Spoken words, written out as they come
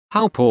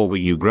How poor were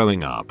you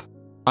growing up?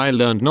 I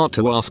learned not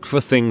to ask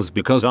for things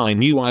because I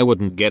knew I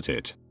wouldn't get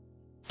it.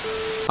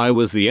 I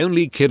was the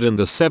only kid in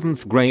the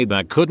 7th grade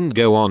that couldn't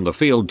go on the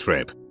field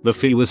trip. The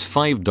fee was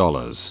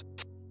 $5.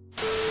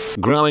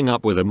 Growing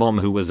up with a mom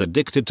who was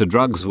addicted to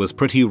drugs was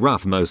pretty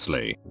rough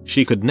mostly.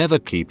 She could never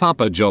keep up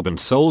a job and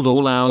sold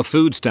all our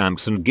food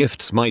stamps and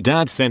gifts my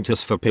dad sent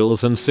us for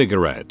pills and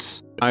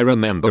cigarettes. I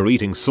remember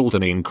eating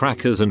saltine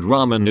crackers and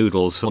ramen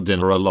noodles for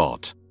dinner a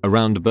lot.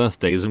 Around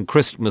birthdays and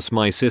Christmas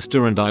my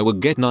sister and I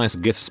would get nice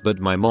gifts, but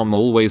my mom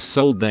always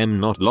sold them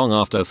not long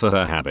after for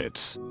her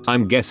habits.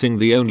 I'm guessing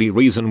the only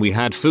reason we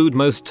had food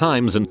most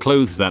times and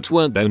clothes that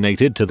weren't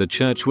donated to the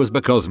church was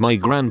because my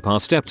grandpa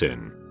stepped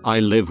in. I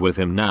live with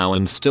him now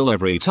and still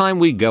every time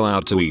we go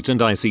out to eat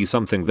and I see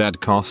something that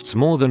costs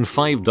more than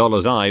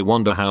 $5 I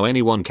wonder how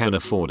anyone can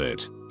afford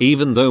it.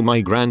 Even though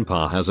my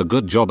grandpa has a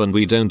good job and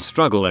we don't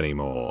struggle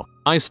anymore,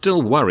 I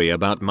still worry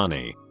about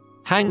money.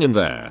 Hang in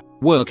there,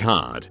 work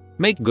hard,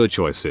 make good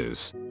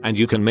choices, and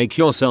you can make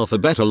yourself a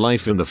better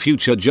life in the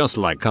future just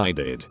like I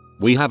did.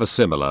 We have a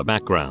similar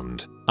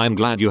background. I'm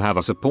glad you have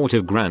a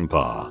supportive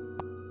grandpa.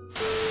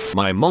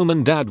 My mom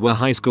and dad were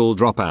high school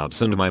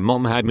dropouts and my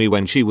mom had me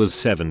when she was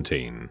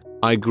 17.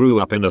 I grew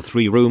up in a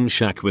 3-room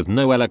shack with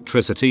no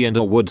electricity and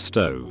a wood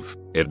stove.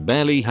 It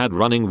barely had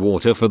running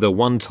water for the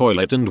one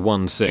toilet and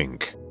one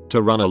sink.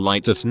 To run a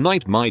light at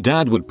night my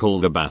dad would pull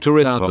the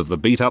battery out of the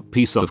beat up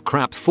piece of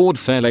crap Ford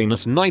Fairlane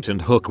at night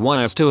and hook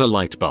wires to a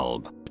light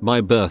bulb. My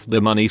birthday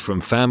money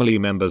from family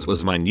members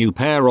was my new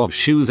pair of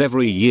shoes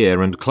every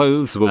year and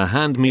clothes were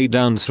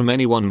hand-me-downs from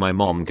anyone my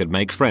mom could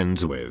make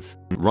friends with.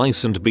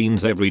 Rice and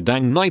beans every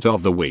dang night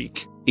of the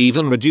week.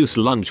 Even reduced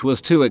lunch was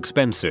too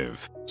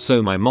expensive,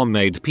 so my mom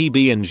made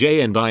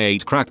PB&J and I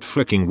ate cracked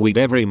fricking weed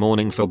every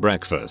morning for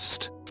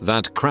breakfast.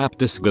 That crap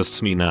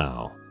disgusts me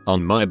now.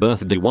 On my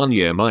birthday one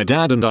year my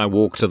dad and I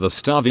walked to the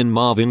Starvin'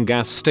 Marvin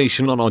gas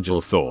station on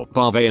Oglethorpe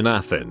Ave in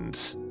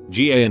Athens,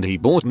 GA, and he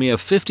bought me a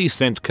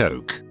 50-cent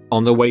Coke.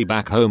 On the way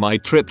back home I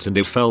tripped and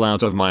it fell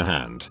out of my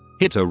hand,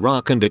 hit a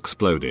rock and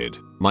exploded.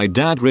 My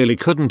dad really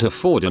couldn't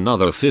afford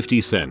another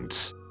 50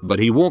 cents, but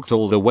he walked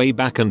all the way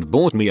back and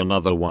bought me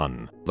another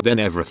one. Then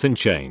everything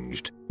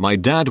changed. My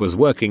dad was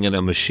working in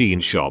a machine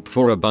shop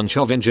for a bunch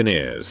of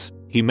engineers.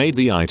 He made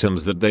the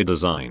items that they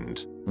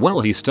designed.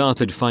 Well, he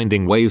started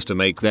finding ways to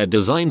make their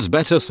designs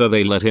better, so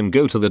they let him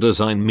go to the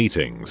design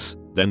meetings.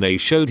 Then they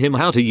showed him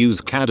how to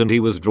use CAD and he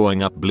was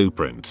drawing up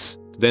blueprints.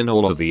 Then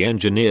all of the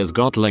engineers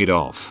got laid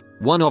off.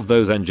 One of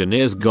those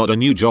engineers got a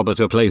new job at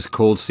a place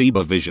called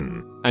Seba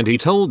Vision, and he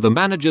told the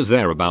managers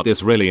there about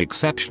this really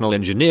exceptional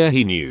engineer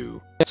he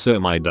knew. So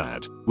my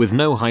dad, with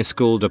no high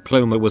school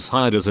diploma, was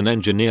hired as an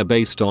engineer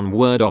based on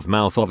word of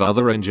mouth of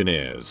other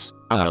engineers.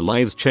 Our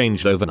lives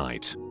changed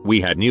overnight.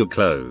 We had new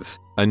clothes,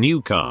 a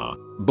new car,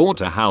 bought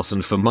a house,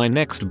 and for my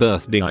next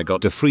birthday I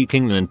got a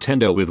freaking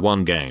Nintendo with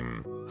one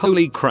game.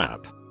 Holy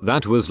crap.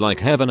 That was like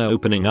heaven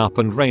opening up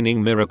and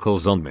raining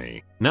miracles on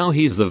me. Now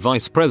he's the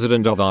vice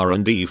president of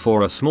R&D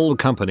for a small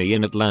company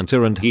in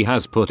Atlanta and he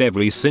has put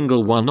every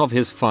single one of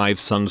his 5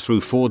 sons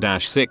through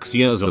 4-6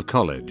 years of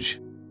college.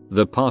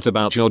 The part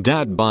about your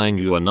dad buying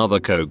you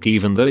another Coke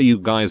even though you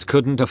guys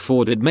couldn't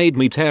afford it made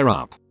me tear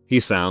up. He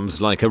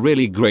sounds like a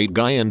really great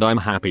guy and I'm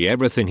happy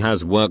everything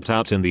has worked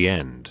out in the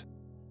end.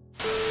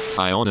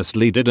 I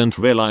honestly didn't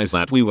realize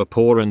that we were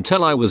poor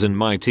until I was in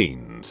my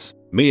teens.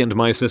 Me and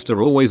my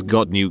sister always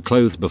got new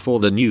clothes before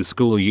the new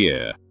school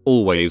year,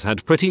 always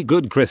had pretty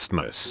good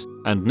Christmas,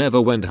 and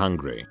never went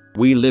hungry.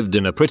 We lived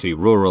in a pretty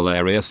rural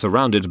area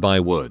surrounded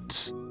by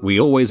woods. We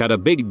always had a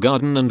big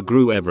garden and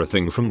grew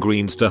everything from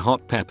greens to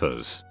hot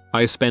peppers.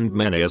 I spent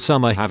many a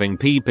summer having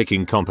pea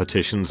picking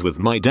competitions with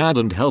my dad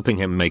and helping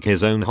him make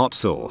his own hot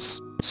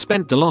sauce.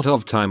 Spent a lot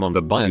of time on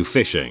the bayou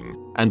fishing,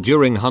 and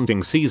during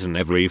hunting season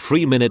every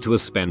free minute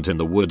was spent in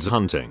the woods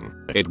hunting.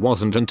 It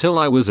wasn't until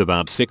I was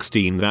about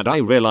 16 that I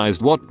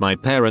realized what my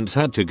parents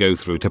had to go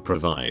through to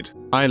provide.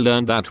 I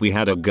learned that we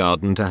had a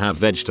garden to have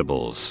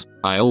vegetables.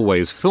 I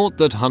always thought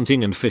that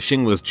hunting and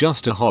fishing was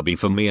just a hobby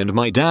for me and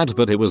my dad,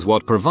 but it was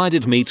what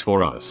provided meat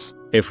for us.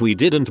 If we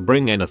didn't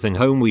bring anything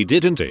home we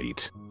didn't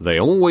eat. They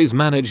always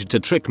managed to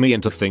trick me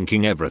into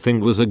thinking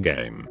everything was a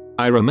game.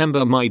 I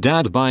remember my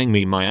dad buying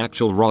me my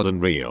actual rod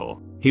and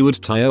reel. He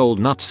would tie old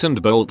nuts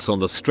and bolts on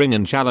the string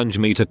and challenge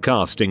me to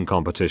casting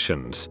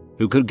competitions.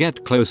 Who could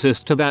get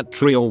closest to that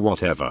tree or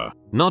whatever,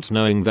 not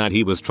knowing that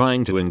he was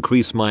trying to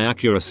increase my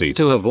accuracy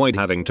to avoid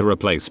having to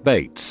replace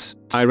baits.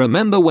 I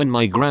remember when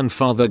my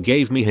grandfather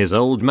gave me his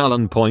old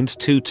Malin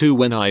 .22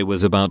 when I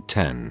was about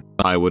 10.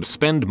 I would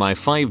spend my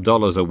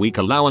 $5 a week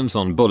allowance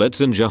on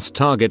bullets and just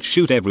target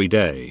shoot every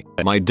day.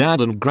 My dad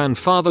and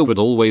grandfather would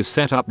always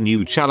set up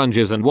new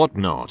challenges and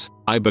whatnot.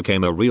 I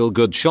became a real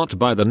good shot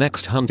by the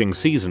next hunting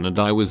season and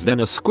I was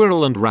then a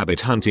squirrel and rabbit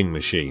hunting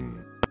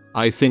machine.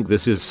 I think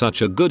this is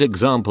such a good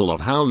example of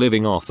how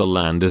living off the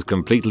land is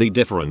completely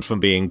different from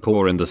being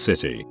poor in the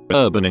city.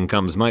 Urban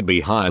incomes might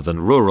be higher than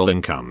rural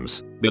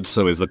incomes, but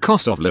so is the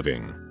cost of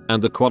living, and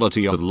the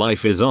quality of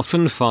life is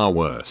often far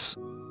worse.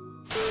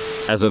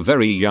 As a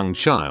very young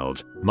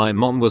child, my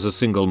mom was a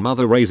single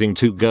mother raising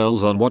 2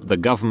 girls on what the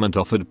government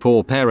offered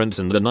poor parents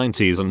in the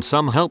 90s and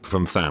some help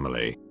from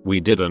family. We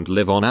didn't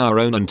live on our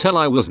own until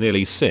I was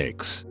nearly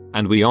 6,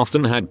 and we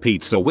often had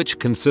pizza, which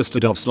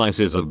consisted of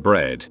slices of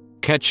bread,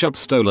 ketchup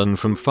stolen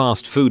from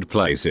fast food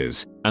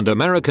places, and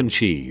American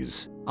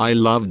cheese. I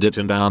loved it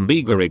and our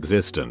meager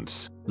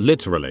existence.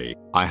 Literally,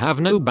 I have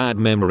no bad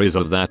memories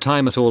of that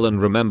time at all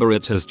and remember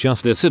it as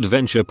just this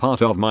adventure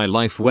part of my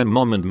life when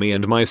mom and me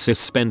and my sis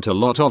spent a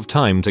lot of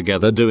time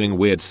together doing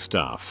weird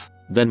stuff.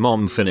 Then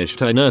mom finished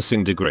her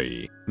nursing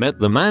degree, met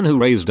the man who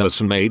raised us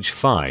from age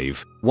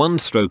 5,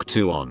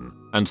 1/2 on,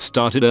 and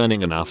started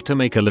earning enough to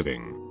make a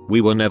living.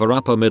 We were never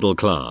upper middle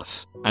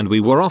class, and we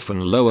were often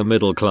lower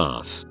middle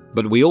class,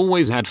 but we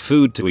always had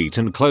food to eat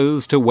and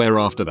clothes to wear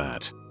after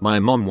that. My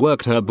mom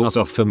worked her butt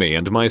off for me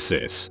and my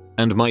sis,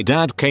 and my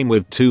dad came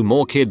with 2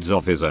 more kids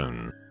of his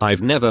own.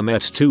 I've never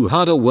met 2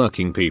 harder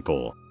working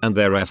people, and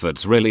their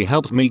efforts really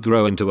helped me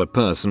grow into a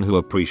person who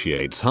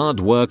appreciates hard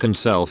work and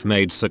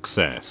self-made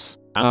success.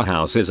 Our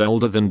house is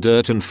older than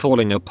dirt and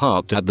falling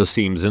apart at the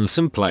seams in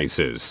some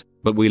places,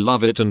 but we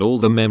love it and all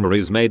the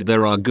memories made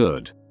there are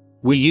good.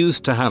 We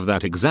used to have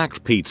that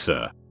exact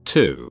pizza,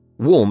 too,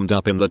 warmed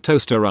up in the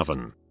toaster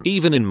oven.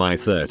 Even in my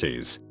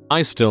 30s,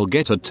 I still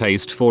get a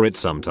taste for it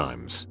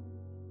sometimes.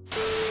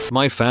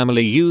 My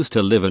family used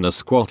to live in a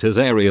squatter's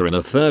area in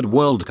a third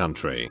world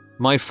country.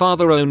 My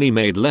father only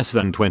made less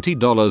than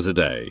 $20 a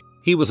day.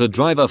 He was a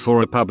driver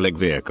for a public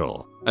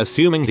vehicle.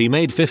 Assuming he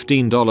made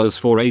 $15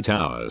 for 8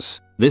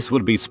 hours, this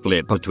would be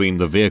split between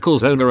the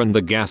vehicle's owner and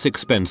the gas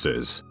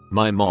expenses.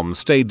 My mom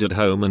stayed at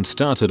home and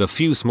started a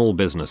few small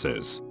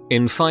businesses.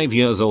 In 5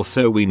 years or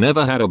so we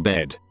never had a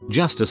bed,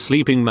 just a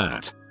sleeping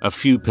mat, a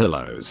few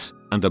pillows,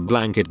 and a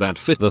blanket that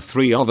fit the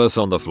 3 of us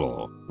on the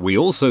floor. We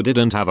also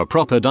didn't have a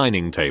proper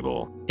dining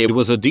table. It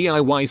was a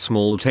DIY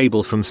small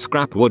table from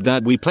scrap wood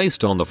that we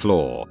placed on the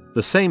floor,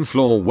 the same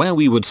floor where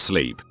we would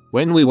sleep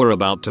when we were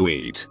about to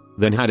eat,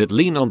 then had it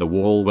lean on the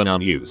wall when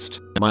unused.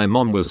 My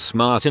mom was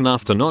smart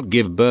enough to not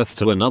give birth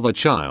to another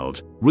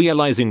child,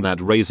 realizing that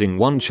raising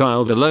one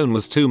child alone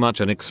was too much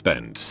an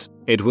expense.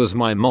 It was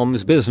my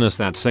mom's business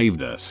that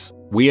saved us.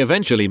 We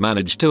eventually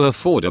managed to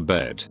afford a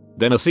bed,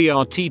 then a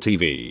CRT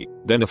TV,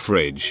 then a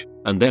fridge,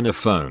 and then a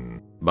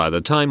phone. By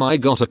the time I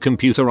got a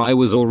computer I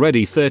was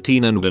already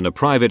 13 and in a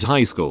private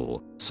high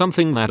school,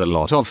 something that a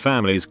lot of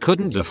families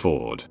couldn't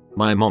afford.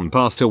 My mom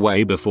passed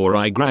away before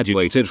I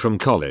graduated from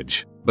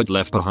college, but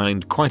left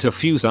behind quite a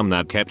few sum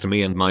that kept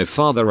me and my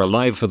father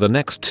alive for the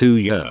next 2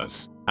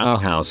 years. Our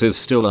house is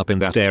still up in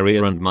that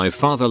area and my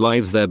father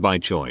lives there by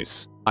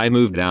choice. I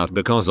moved out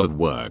because of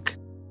work.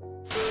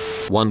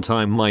 One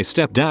time my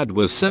stepdad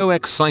was so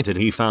excited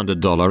he found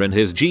 $1 in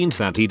his jeans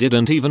that he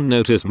didn't even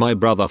notice my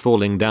brother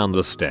falling down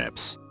the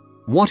steps.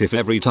 What if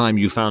every time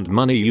you found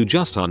money you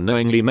just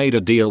unknowingly made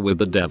a deal with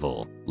the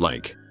devil?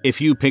 Like, if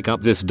you pick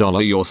up this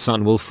 $1 your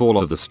son will fall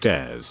off the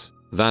stairs.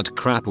 That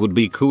crap would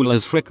be cool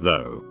as frick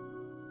though.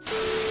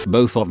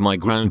 Both of my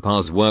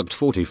grandpas worked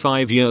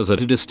 45 years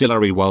at a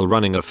distillery while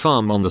running a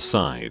farm on the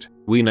side.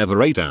 We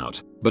never ate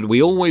out, but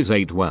we always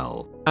ate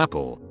well.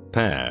 Apple,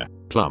 pear,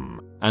 plum,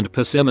 and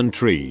persimmon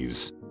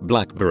trees,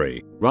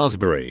 blackberry,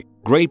 raspberry,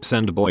 grapes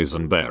and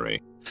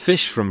boysenberry,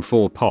 fish from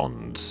 4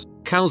 ponds,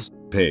 cows,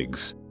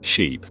 pigs,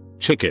 sheep,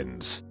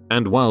 chickens,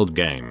 and wild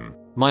game.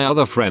 My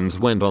other friends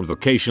went on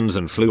vacations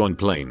and flew on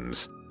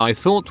planes. I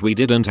thought we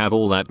didn't have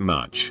all that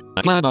much.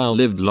 Glad I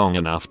lived long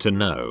enough to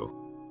know.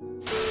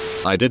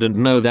 I didn't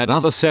know that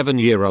other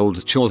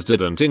 7-year-olds' chores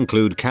didn't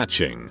include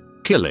catching,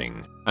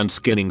 killing, and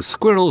skinning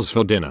squirrels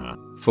for dinner.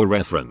 For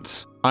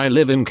reference, I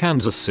live in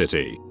Kansas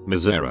City,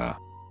 Missouri.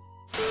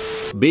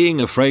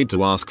 Being afraid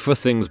to ask for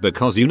things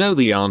because you know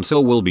the answer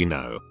will be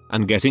no,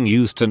 and getting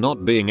used to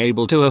not being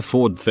able to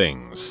afford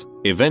things.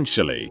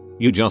 Eventually,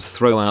 you just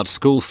throw out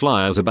school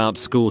flyers about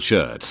school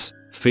shirts,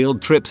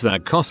 field trips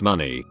that cost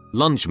money,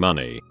 lunch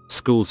money,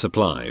 school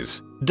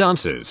supplies,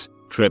 dances,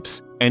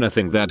 trips,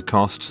 anything that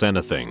costs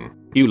anything.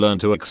 You learn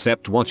to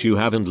accept what you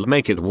have and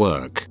make it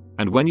work,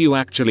 and when you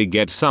actually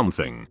get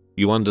something,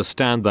 you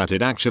understand that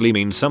it actually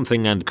means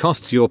something and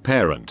costs your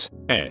parents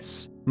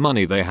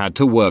money they had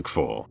to work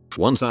for.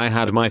 Once I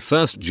had my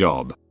first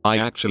job, I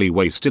actually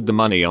wasted the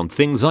money on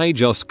things I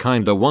just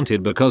kinda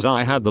wanted because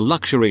I had the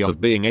luxury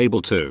of being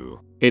able to.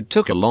 It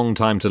took a long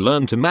time to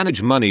learn to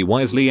manage money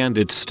wisely and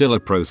it's still a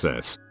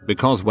process,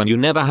 because when you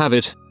never have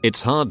it,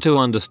 it's hard to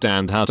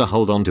understand how to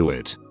hold on to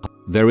it.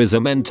 There is a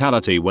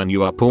mentality when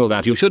you are poor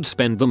that you should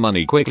spend the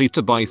money quickly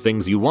to buy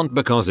things you want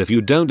because if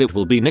you don't it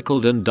will be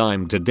nickeled and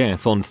dimed to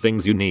death on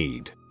things you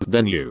need.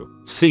 Then you,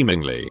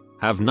 seemingly,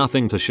 have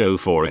nothing to show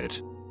for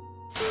it.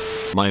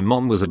 My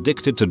mom was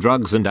addicted to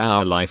drugs and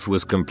our life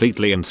was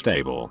completely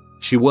unstable.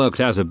 She worked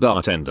as a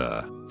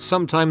bartender,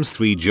 sometimes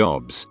 3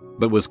 jobs,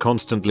 but was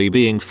constantly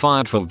being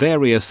fired for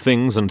various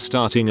things and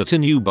starting at a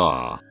new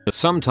bar.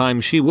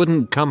 Sometimes she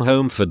wouldn't come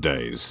home for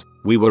days.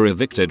 We were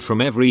evicted from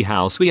every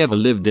house we ever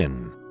lived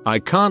in. I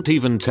can't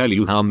even tell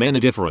you how many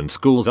different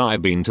schools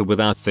I've been to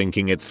without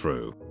thinking it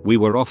through. We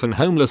were often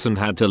homeless and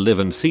had to live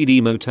in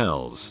seedy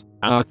motels.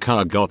 Our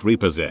car got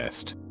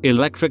repossessed.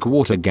 Electric,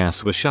 water,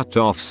 gas were shut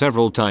off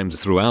several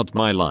times throughout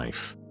my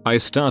life. I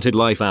started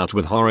life out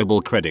with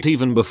horrible credit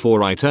even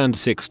before I turned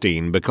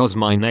 16 because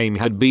my name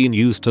had been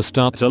used to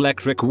start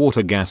electric,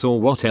 water, gas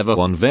or whatever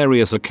on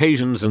various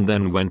occasions and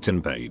then went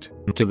and paid.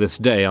 To this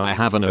day I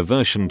have an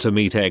aversion to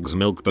meat, eggs,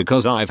 milk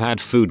because I've had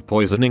food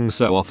poisoning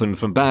so often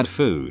from bad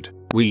food.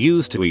 We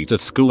used to eat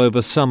at school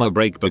over summer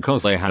break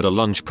because I had a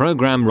lunch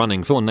program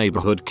running for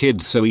neighborhood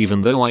kids, so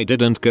even though I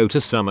didn't go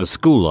to summer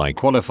school I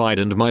qualified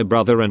and my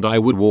brother and I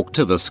would walk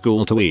to the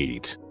school to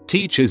eat.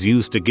 Teachers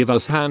used to give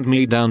us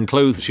hand-me-down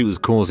clothes shoes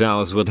cause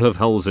ours would have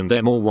holes in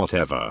them or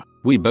whatever.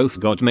 We both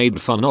got made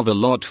fun of a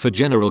lot for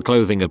general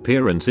clothing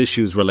appearance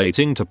issues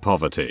relating to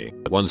poverty.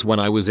 Once when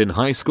I was in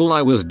high school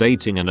I was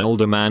dating an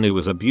older man who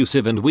was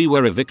abusive and we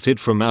were evicted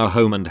from our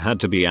home and had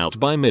to be out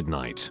by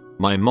midnight.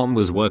 My mom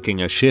was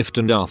working a shift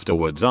and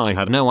afterwards I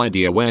had no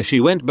idea where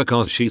she went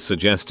because she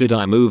suggested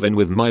I move in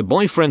with my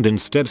boyfriend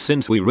instead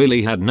since we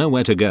really had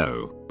nowhere to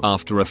go.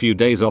 After a few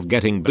days of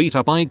getting beat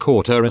up I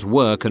caught her at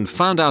work and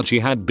found out she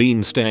had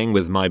been staying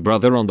with my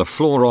brother on the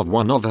floor of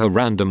one of her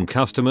random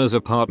customers'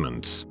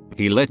 apartments.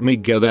 He let me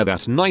go there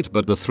that night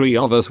but the three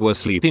of us were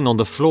sleeping on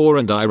the floor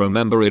and I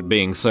remember it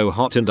being so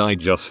hot and I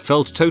just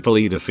felt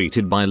totally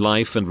defeated by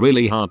life and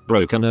really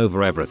heartbroken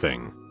over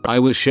everything. I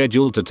was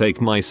scheduled to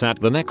take my SAT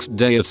the next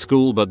day at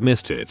school but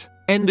missed it.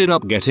 Ended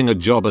up getting a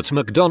job at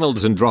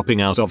McDonald's and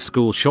dropping out of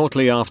school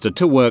shortly after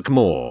to work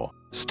more.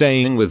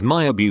 Staying with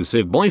my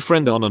abusive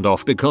boyfriend on and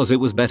off because it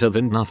was better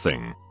than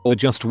nothing. Or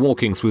just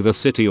walking through the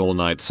city all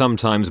night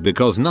sometimes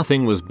because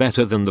nothing was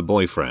better than the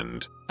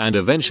boyfriend. And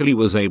eventually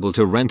was able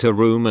to rent a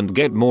room and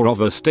get more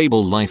of a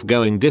stable life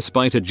going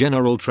despite a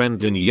general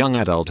trend in young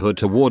adulthood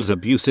towards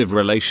abusive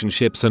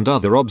relationships and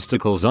other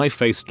obstacles I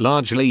faced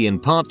largely in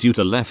part due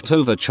to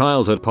leftover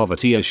childhood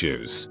poverty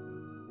issues.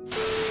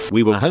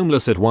 We were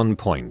homeless at one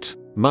point.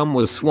 Mum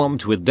was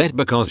swamped with debt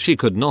because she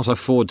could not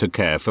afford to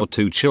care for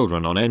 2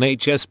 children on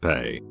NHS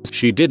pay.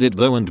 She did it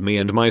though and me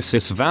and my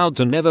sis vowed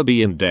to never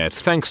be in debt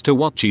thanks to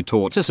what she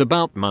taught us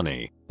about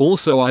money.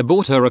 Also I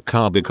bought her a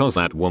car because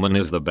that woman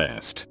is the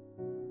best.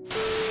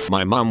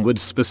 My mum would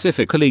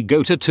specifically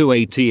go to 2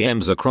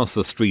 ATMs across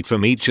the street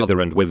from each other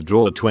and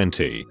withdraw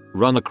 20,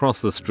 run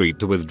across the street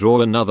to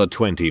withdraw another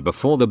 20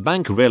 before the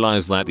bank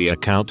realized that the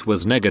account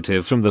was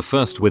negative from the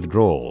first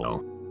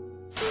withdrawal.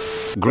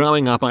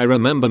 Growing up I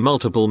remember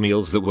multiple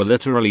meals that were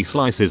literally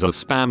slices of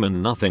spam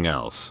and nothing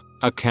else.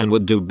 A can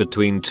would do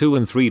between 2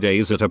 and 3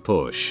 days at a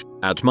push.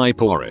 At my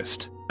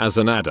poorest, as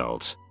an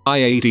adult, I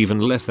ate even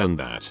less than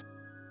that.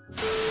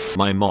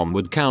 My mom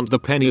would count the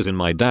pennies in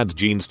my dad's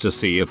jeans to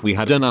see if we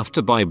had enough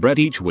to buy bread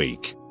each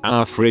week.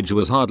 Our fridge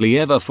was hardly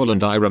ever full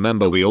and I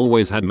remember we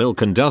always had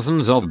milk and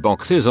dozens of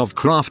boxes of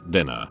Kraft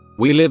dinner.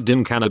 We lived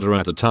in Canada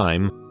at the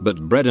time,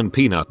 but bread and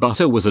peanut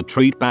butter was a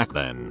treat back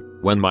then.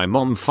 When my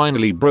mom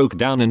finally broke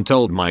down and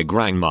told my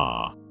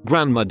grandma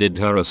did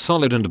her a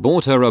solid and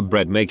bought her a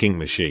bread making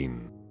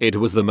machine. It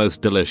was the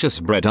most delicious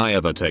bread I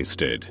ever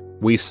tasted.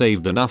 We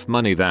saved enough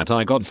money that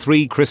I got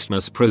 3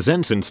 Christmas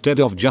presents instead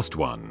of just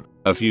 1.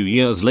 A few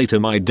years later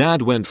my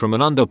dad went from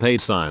an underpaid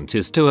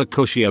scientist to a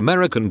cushy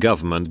American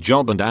government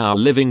job and our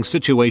living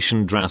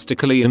situation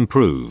drastically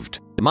improved.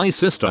 My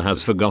sister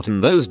has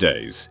forgotten those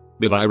days,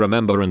 but I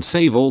remember and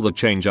save all the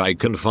change I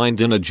can find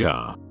in a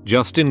jar,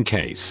 just in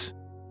case.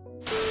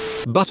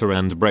 Butter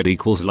and bread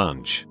equals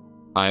lunch.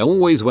 I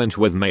always went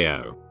with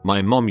mayo.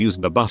 My mom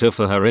used the butter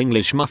for her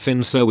English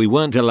muffins so we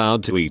weren't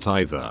allowed to eat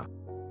either.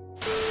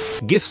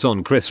 Gifts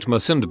on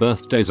Christmas and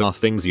birthdays are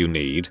things you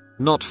need,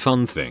 not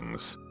fun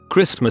things.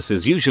 Christmas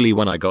is usually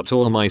when I got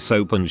all my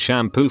soap and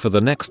shampoo for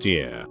the next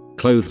year.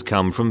 Clothes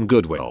come from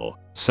Goodwill,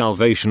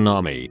 Salvation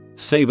Army,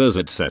 Savers,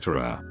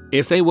 etc.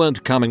 If they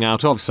weren't coming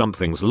out of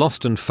Something's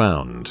Lost and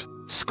Found.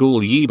 School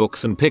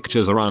yearbooks and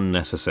pictures are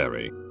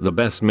unnecessary. The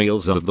best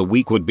meals of the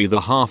week would be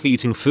the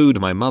half-eaten food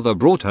my mother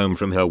brought home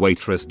from her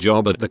waitress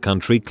job at the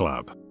country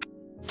club.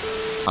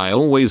 I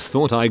always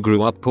thought I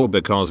grew up poor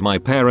because my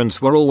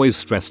parents were always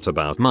stressed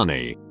about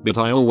money, but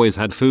I always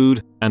had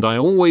food, and I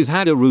always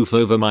had a roof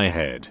over my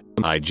head.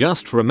 I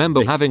just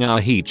remember having our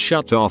heat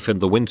shut off in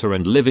the winter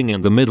and living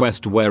in the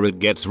Midwest where it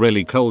gets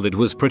really cold. It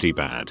was pretty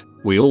bad.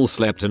 We all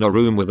slept in a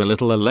room with a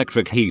little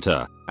electric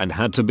heater, and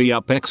had to be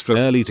up extra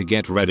early to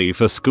get ready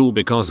for school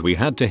because we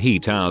had to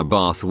heat our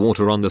bath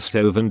water on the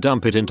stove and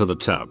dump it into the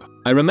tub.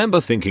 I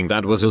remember thinking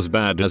that was as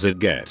bad as it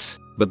gets,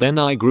 but then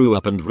I grew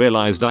up and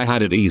realized I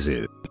had it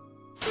easy.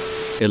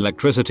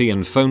 Electricity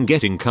and phone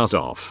getting cut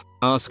off.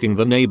 Asking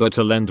the neighbor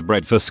to lend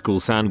bread for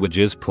school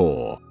sandwiches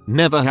poor.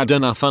 Never had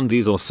enough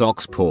undies or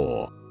socks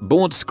poor.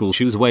 Bought school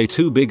shoes way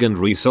too big and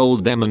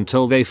resold them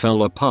until they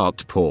fell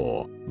apart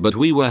poor. But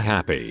we were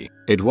happy.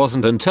 It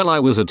wasn't until I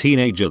was a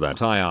teenager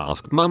that I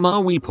asked Mum,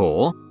 are we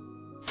poor?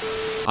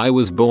 I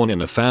was born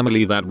in a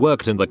family that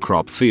worked in the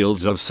crop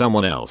fields of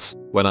someone else.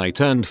 When I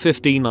turned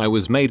 15 I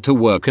was made to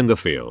work in the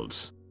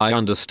fields. I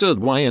understood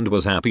why and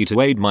was happy to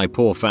aid my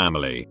poor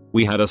family.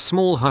 We had a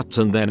small hut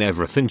and then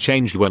everything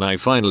changed when I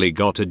finally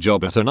got a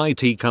job at an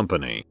IT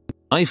company.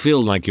 I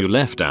feel like you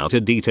left out a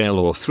detail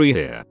or 3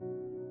 here.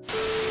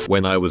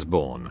 When I was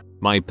born,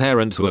 my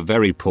parents were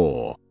very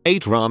poor,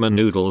 ate ramen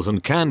noodles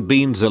and canned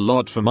beans a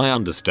lot from I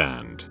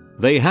understand.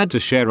 They had to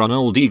share on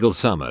Old Eagle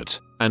Summit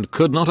and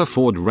could not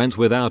afford rent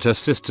without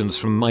assistance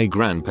from my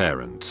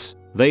grandparents.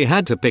 They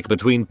had to pick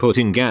between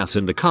putting gas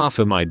in the car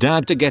for my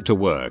dad to get to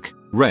work,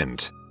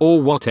 rent,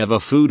 or whatever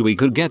food we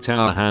could get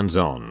our hands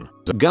on.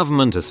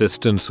 Government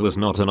assistance was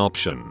not an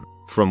option.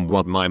 From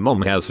what my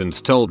mom has since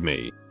told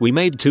me, we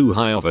made too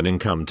high of an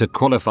income to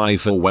qualify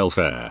for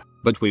welfare,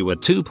 but we were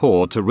too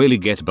poor to really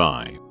get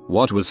by.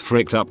 What was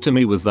fricked up to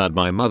me was that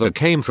my mother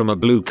came from a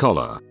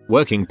blue-collar,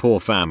 working poor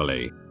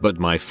family, but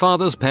my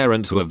father's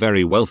parents were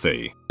very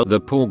wealthy. The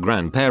poor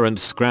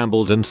grandparents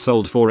scrambled and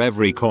sold for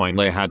every coin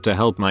they had to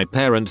help my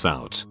parents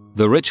out.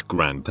 The rich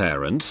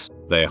grandparents,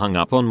 they hung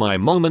up on my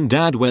mom and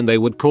dad when they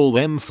would call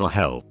them for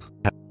help.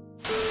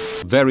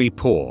 Very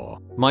poor.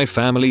 My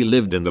family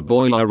lived in the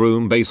boiler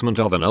room basement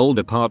of an old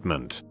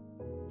apartment.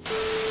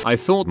 I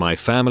thought my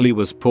family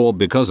was poor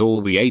because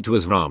all we ate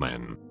was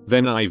ramen.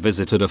 Then I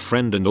visited a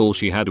friend and all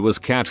she had was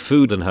cat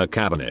food in her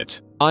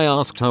cabinet. I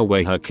asked her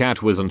where her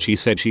cat was and she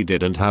said she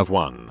didn't have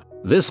one.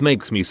 This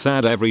makes me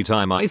sad every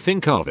time I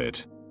think of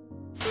it.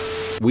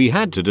 We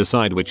had to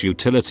decide which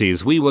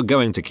utilities we were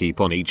going to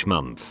keep on each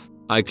month.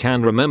 I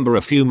can remember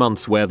a few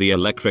months where the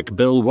electric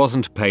bill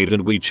wasn't paid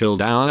and we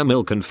chilled our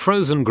milk and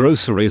frozen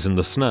groceries in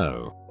the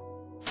snow.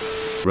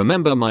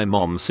 Remember my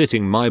mom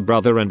sitting my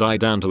brother and I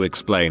down to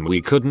explain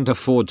we couldn't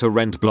afford to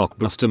rent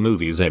blockbuster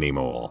movies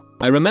anymore.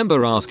 I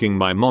remember asking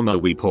my mom, are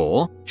we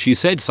poor? She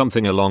said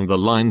something along the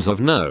lines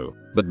of no,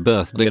 but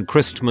birthday and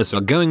Christmas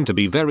are going to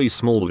be very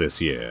small this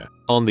year.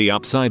 On the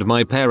upside,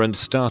 my parents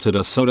started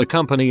a soda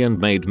company and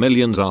made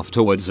millions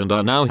afterwards and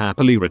are now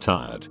happily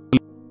retired.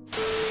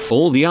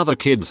 All the other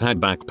kids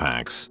had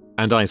backpacks,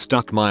 and I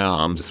stuck my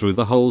arms through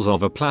the holes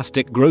of a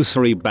plastic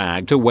grocery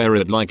bag to wear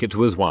it like it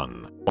was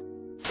one.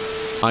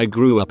 I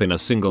grew up in a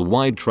single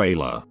wide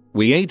trailer.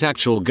 We ate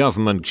actual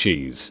government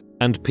cheese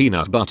and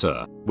peanut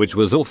butter, which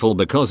was awful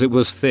because it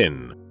was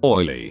thin,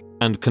 oily,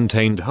 and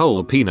contained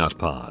whole peanut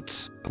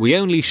parts. We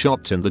only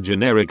shopped in the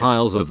generic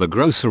aisles of the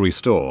grocery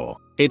store.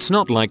 It's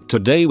not like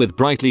today with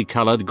brightly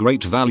colored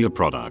great value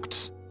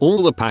products.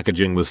 All the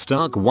packaging was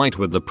stark white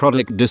with the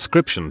product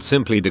description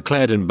simply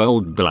declared in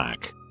bold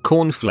black.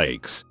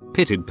 Cornflakes,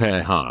 pitted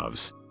pear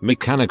halves,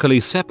 mechanically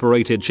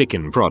separated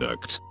chicken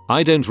product.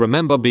 I don't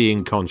remember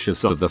being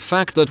conscious of the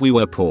fact that we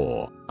were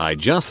poor. I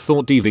just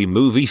thought TV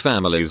movie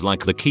families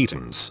like the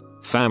Keatons,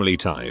 Family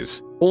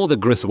Ties, or the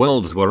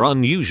Griswolds were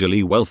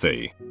unusually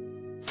wealthy.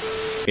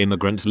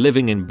 Immigrants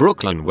living in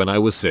Brooklyn when I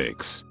was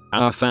 6.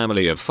 Our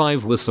family of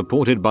 5 was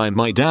supported by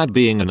my dad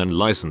being an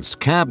unlicensed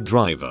cab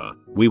driver.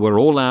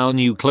 All our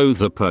new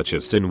clothes are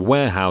purchased in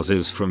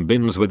warehouses from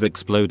bins with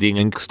exploding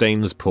ink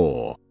stains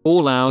poor.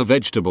 All our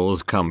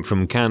vegetables come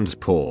from cans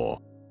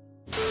poor.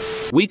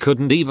 We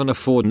couldn't even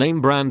afford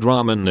name brand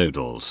ramen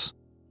noodles.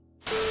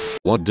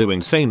 What do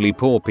insanely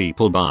poor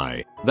people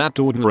buy that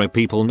ordinary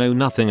people know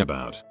nothing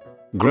about?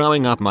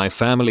 Growing up, my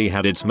family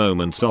had its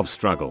moments of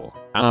struggle.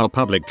 Our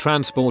public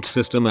transport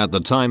system at the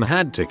time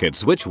had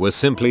tickets which were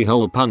simply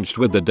hole punched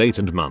with the date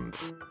and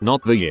month,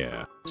 not the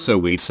year. So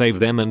we'd save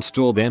them and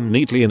store them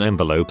neatly in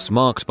envelopes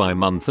marked by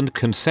month and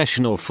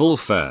concession or full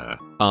fare.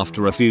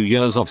 After a few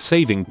years of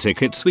saving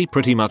tickets, we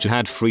pretty much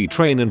had free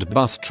train and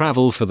bus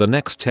travel for the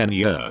next 10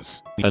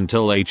 years,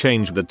 until they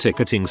changed the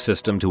ticketing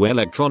system to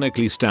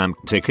electronically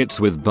stamped tickets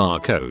with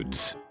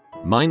barcodes.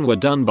 Mine were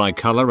done by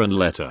color and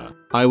letter.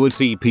 I would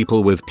see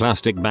people with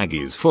plastic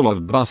baggies full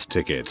of bus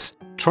tickets,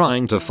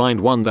 trying to find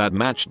one that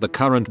matched the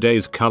current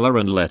day's color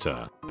and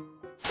letter.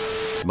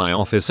 My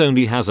office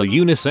only has a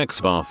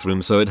unisex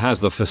bathroom, so it has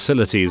the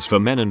facilities for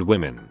men and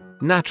women.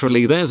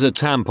 Naturally, there's a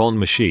tampon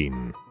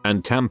machine,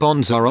 and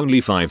tampons are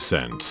only 5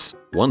 cents.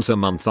 Once a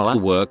month I'll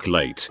work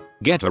late,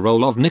 get a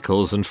roll of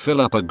nickels and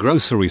fill up a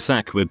grocery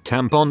sack with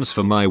tampons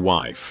for my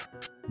wife.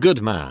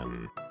 Good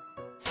man.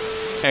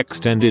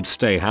 Extended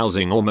stay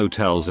housing or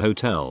motels,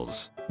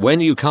 hotels. When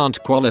you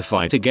can't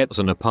qualify to get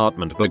an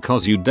apartment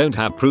because you don't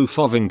have proof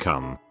of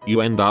income,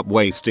 you end up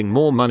wasting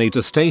more money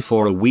to stay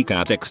for a week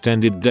at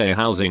extended day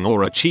housing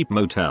or a cheap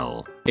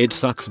motel. It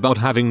sucks about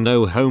having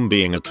no home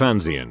being a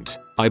transient.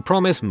 I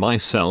promise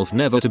myself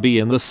never to be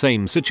in the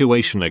same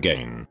situation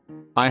again.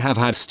 I have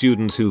had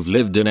students who've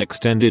lived in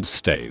extended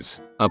stays.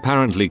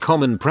 Apparently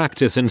common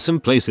practice in some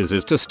places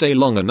is to stay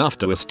long enough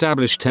to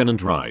establish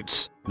tenant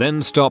rights,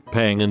 then stop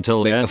paying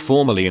until they are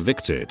formally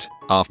evicted.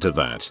 After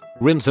that,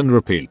 rinse and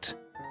repeat.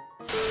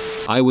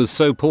 I was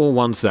so poor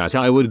once that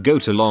I would go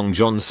to Long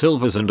John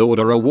Silver's and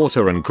order a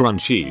water and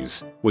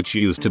crunchies, which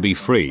used to be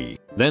free,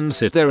 then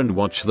sit there and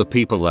watch the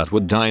people that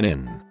would dine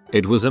in.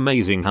 It was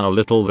amazing how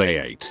little they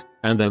ate,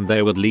 and then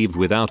they would leave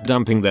without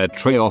dumping their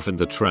tray off in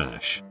the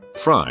trash.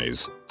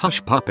 Fries,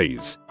 hush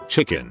puppies,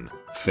 chicken,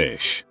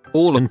 fish,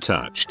 all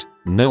untouched.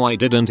 No, I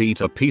didn't eat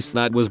a piece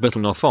that was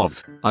bitten off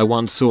of. I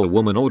once saw a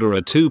woman order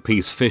a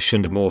 2-piece fish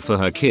and more for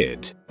her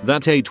kid,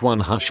 that ate 1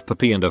 hush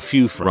puppy and a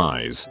few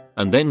fries,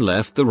 and then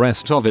left the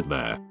rest of it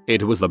there.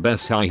 It was the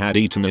best I had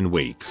eaten in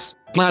weeks.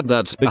 Glad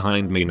that's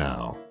behind me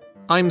now.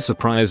 I'm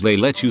surprised they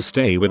let you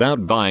stay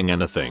without buying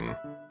anything.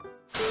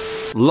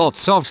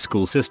 Lots of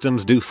school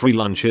systems do free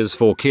lunches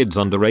for kids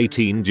under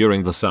 18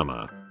 during the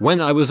summer. When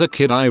I was a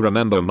kid, I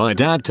remember my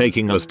dad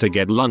taking us to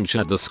get lunch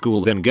at the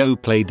school, then go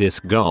play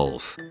disc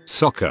golf,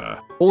 soccer,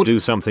 or do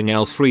something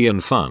else free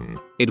and fun.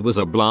 It was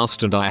a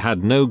blast and I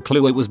had no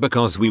clue it was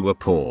because we were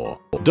poor.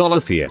 Dollar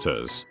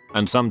theaters,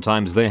 and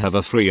sometimes they have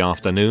a free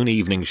afternoon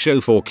evening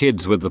show for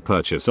kids with the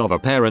purchase of a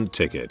parent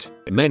ticket.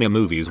 Many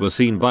movies were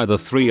seen by the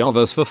three of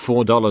us for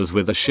 $4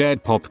 with a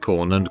shared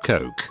popcorn and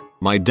Coke.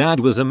 My dad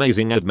was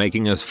amazing at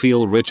making us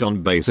feel rich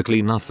on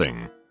basically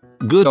nothing.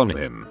 Good on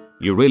him.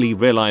 You really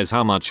realize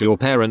how much your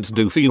parents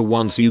do for you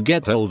once you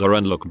get older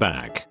and look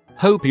back.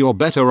 Hope you're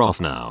better off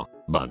now,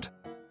 bud.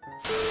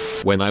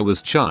 When I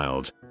was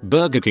child,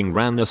 Burger King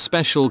ran a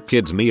special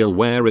kids meal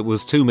where it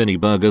was too many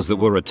burgers that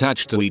were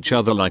attached to each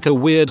other like a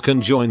weird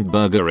conjoined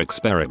burger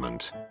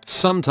experiment.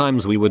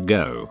 Sometimes we would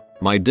go.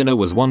 My dinner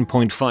was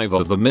 1.5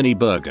 of the mini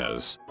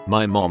burgers.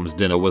 My mom's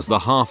dinner was the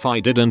half I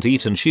didn't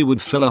eat and she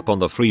would fill up on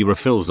the free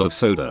refills of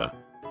soda.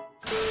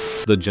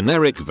 The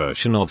generic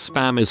version of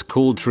spam is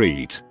called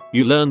treat.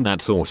 You learn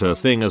that sort of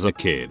thing as a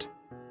kid.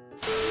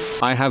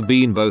 I have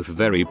been both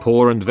very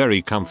poor and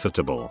very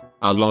comfortable.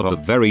 A lot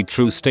of very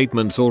true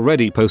statements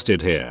already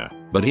posted here,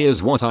 but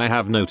here's what I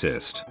have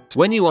noticed.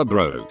 When you are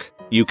broke,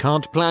 you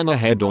can't plan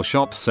ahead or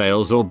shop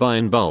sales or buy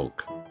in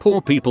bulk.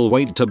 Poor people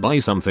wait to buy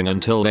something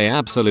until they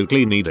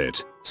absolutely need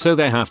it, so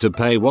they have to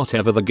pay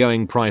whatever the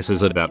going price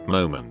is at that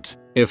moment.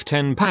 If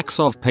 10 packs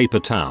of paper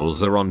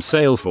towels are on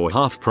sale for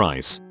half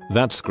price,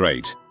 that's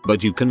great,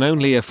 but you can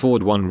only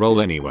afford one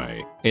roll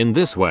anyway. In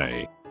this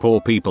way, poor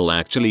people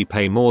actually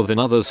pay more than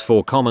others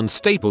for common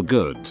staple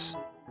goods.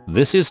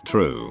 This is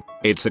true.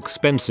 It's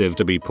expensive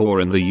to be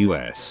poor in the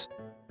US.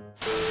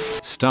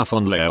 Stuff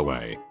on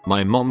layaway.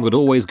 My mom would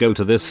always go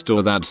to this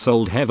store that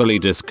sold heavily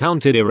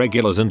discounted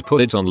irregulars and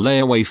put it on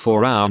layaway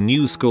for our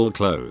new school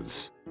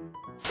clothes.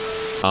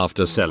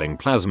 After selling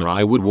plasma,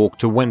 I would walk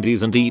to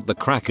Wendy's and eat the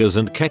crackers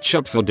and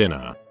ketchup for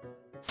dinner.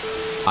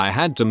 I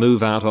had to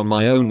move out on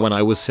my own when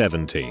I was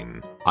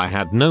 17. I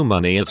had no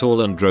money at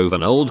all and drove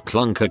an old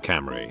clunker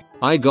Camry.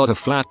 I got a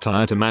flat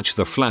tire to match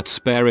the flat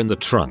spare in the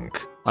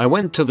trunk. I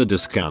went to the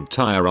discount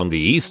tire on the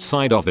east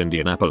side of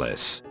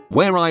Indianapolis,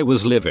 where I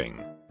was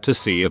living, to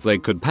see if they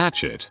could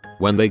patch it.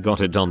 When they got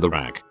it on the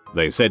rack,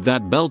 they said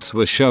that belts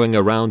were showing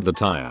around the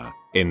tire.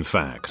 In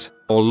fact,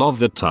 all of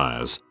the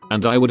tires,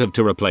 and I would have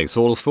to replace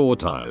all 4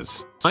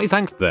 tires. I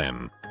thanked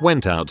them,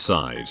 went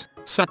outside,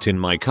 sat in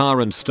my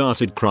car and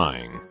started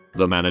crying.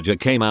 The manager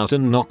came out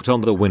and knocked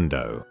on the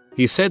window.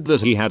 He said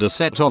that he had a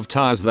set of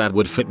tires that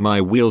would fit my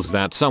wheels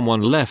that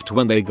someone left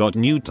when they got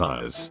new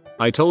tires.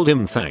 I told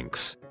him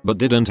thanks, but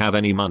didn't have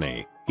any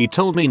money. He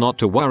told me not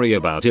to worry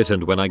about it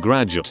and when I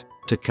graduate,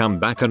 to come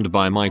back and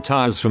buy my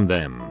tires from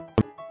them.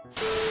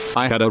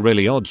 I had a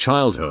really odd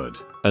childhood.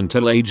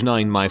 Until age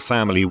 9 my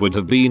family would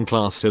have been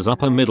classed as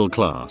upper middle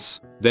class.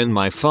 Then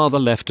my father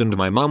left and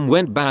my mum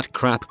went bat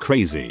crap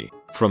crazy.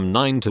 From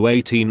 9 to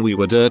 18 we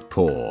were dirt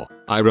poor.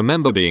 I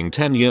remember being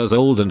 10 years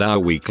old and our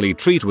weekly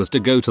treat was to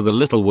go to the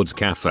Little Woods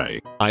Cafe.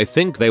 I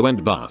think they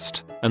went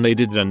bust, and they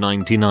did a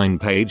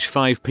 99-page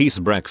 5-piece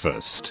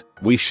breakfast.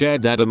 We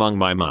shared that among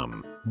my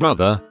mum,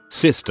 brother,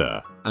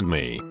 sister, and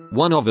me.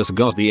 One of us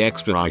got the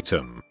extra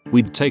item.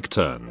 We'd take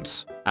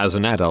turns. As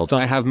an adult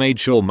I have made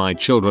sure my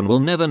children will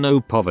never know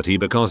poverty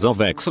because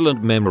of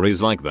excellent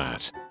memories like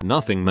that.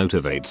 Nothing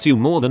motivates you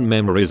more than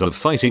memories of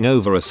fighting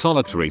over a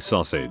solitary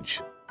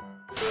sausage.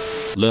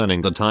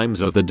 Learning the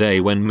times of the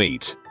day when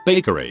meat,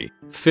 bakery,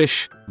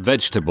 fish,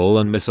 vegetable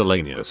and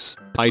miscellaneous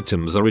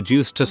items are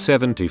reduced to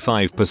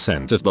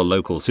 75% at the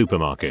local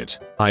supermarket.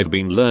 I've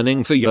been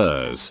learning for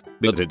years,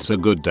 but it's a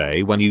good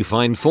day when you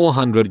find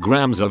 400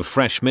 grams of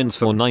fresh mince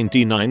for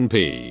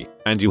 99p,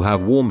 and you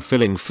have warm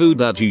filling food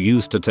that you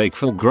used to take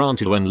for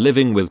granted when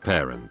living with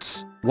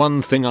parents.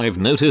 One thing I've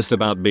noticed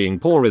about being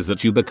poor is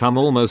that you become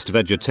almost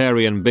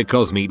vegetarian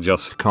because meat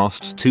just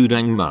costs too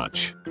dang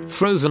much,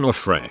 frozen or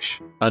fresh.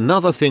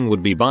 Another thing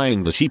would be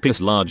buying the cheapest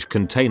large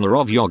container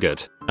of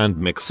yogurt and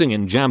mixing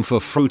in jam for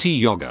fruity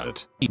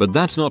yogurt. But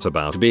that's not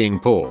about being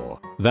poor,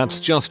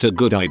 that's just a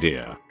good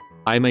idea.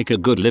 I make a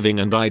good living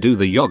and I do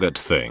the yogurt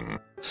thing.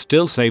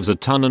 Still saves a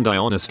ton and I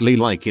honestly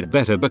like it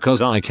better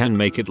because I can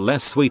make it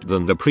less sweet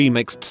than the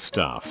pre-mixed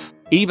stuff.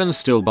 Even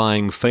still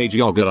buying Fage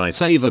yogurt I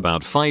save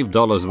about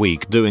 $5 a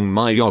week doing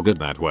my yogurt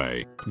that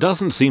way.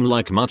 Doesn't seem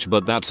like much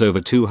but that's over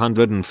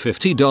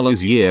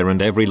 $250 a year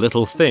and every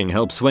little thing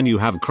helps when you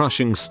have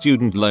crushing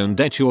student loan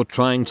debt you're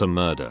trying to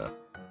murder.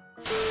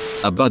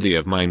 A buddy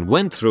of mine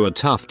went through a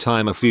tough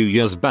time a few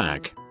years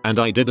back, and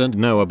I didn't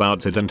know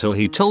about it until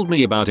he told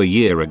me about a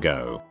year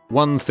ago.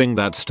 One thing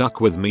that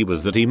stuck with me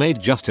was that he made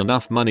just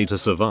enough money to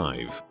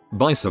survive.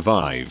 By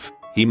survive,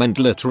 he meant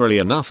literally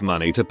enough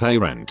money to pay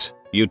rent,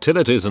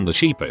 utilities and the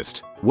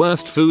cheapest,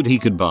 worst food he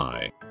could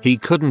buy. He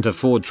couldn't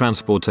afford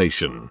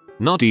transportation,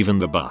 not even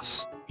the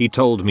bus. He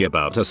told me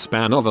about a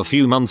span of a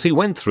few months he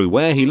went through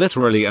where he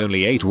literally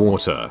only ate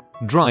water,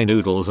 dry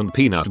noodles and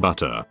peanut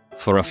butter.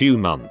 For a few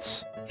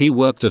months, he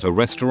worked at a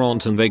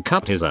restaurant and they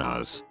cut his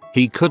hours.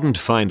 He couldn't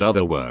find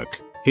other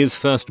work. His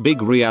first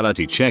big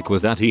reality check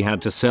was that he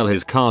had to sell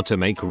his car to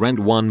make rent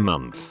 1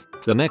 month.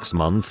 The next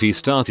month he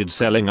started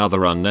selling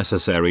other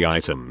unnecessary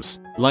items,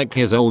 like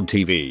his old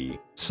TV,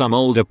 some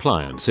old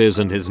appliances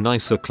and his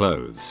nicer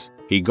clothes.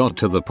 He got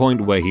to the point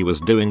where he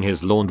was doing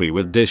his laundry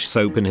with dish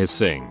soap in his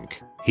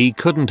sink. He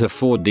couldn't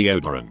afford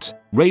deodorant,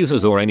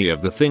 razors or any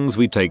of the things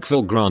we take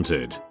for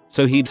granted,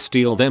 so he'd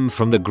steal them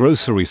from the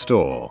grocery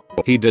store.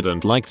 He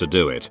didn't like to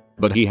do it,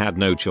 but he had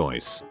no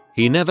choice.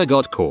 He never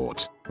got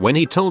caught. When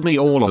he told me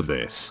all of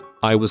this,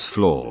 I was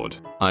floored.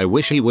 I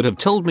wish he would have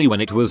told me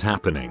when it was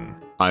happening.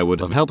 I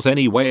would have helped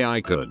any way I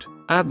could.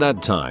 At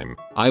that time,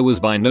 I was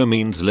by no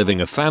means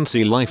living a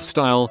fancy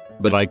lifestyle,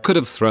 but I could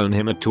have thrown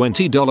him a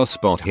 $20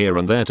 spot here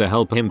and there to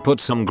help him put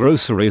some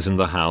groceries in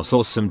the house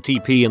or some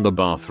TP in the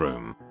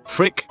bathroom.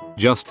 Frick,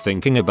 just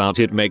thinking about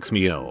it makes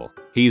me ill.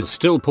 He's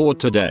still poor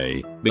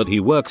today, but he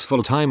works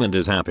full time and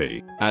is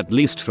happy, at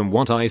least from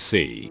what I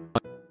see.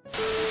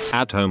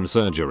 At-home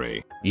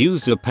surgery.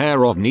 Used a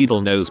pair of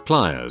needle nose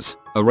pliers,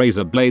 a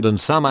razor blade and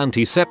some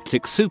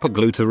antiseptic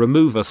superglue to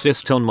remove a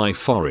cyst on my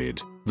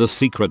forehead. The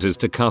secret is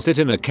to cut it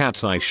in a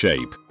cat's eye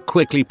shape.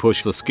 Quickly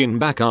push the skin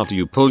back after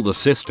you pull the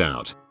cyst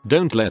out.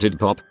 Don't let it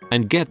pop,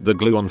 and get the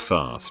glue on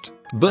fast.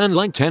 Burn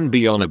like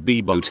 10B on a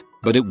B-boat,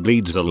 but it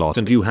bleeds a lot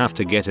and you have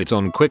to get it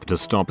on quick to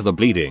stop the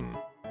bleeding.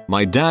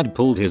 My dad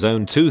pulled his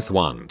own tooth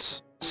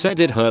once. Said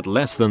it hurt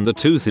less than the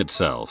tooth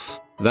itself.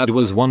 That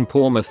was one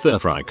poor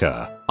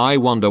motherfucker. I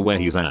wonder where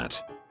he's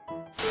at.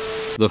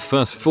 The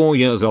first 4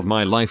 years of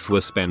my life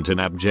were spent in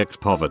abject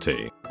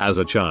poverty. As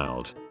a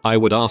child, I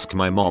would ask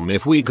my mom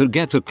if we could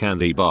get a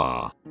candy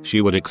bar.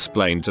 She would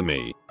explain to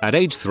me, at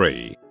age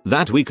 3,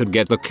 that we could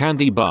get the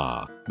candy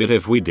bar, but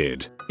if we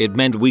did, it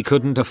meant we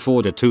couldn't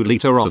afford a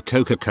 2-liter of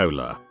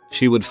Coca-Cola.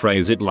 She would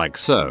phrase it like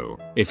so: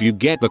 if you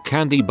get the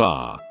candy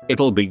bar,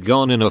 it'll be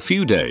gone in a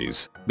few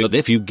days, but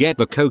if you get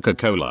the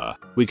Coca-Cola,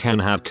 we can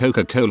have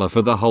Coca-Cola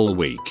for the whole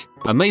week.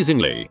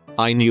 Amazingly,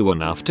 I knew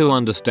enough to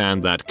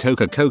understand that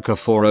Coca-Cola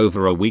for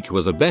over a week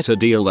was a better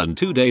deal than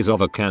 2 days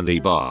of a candy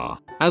bar.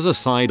 As a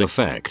side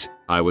effect,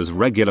 I was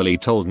regularly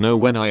told no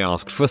when I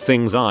asked for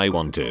things I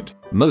wanted,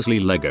 mostly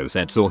Lego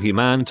sets or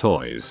He-Man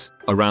toys.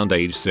 Around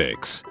age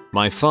 6,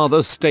 my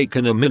father's stake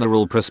in a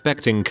mineral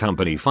prospecting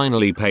company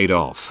finally paid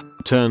off.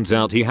 Turns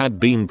out he had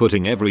been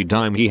putting every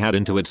dime he had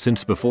into it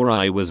since before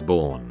I was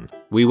born.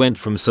 We went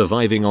from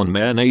surviving on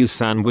mayonnaise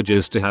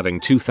sandwiches to having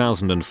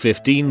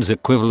 2015's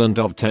equivalent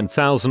of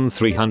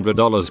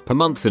 $10,300 per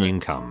month in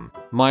income.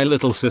 My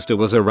little sister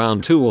was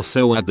around 2 or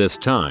so at this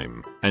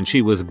time, and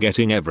she was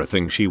getting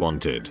everything she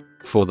wanted.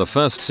 For the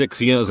first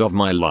 6 years of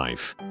my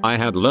life, I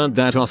had learned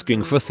that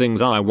asking for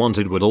things I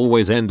wanted would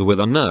always end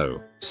with a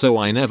no, so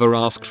I never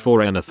asked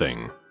for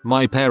anything.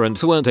 My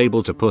parents weren't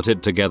able to put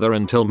it together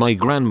until my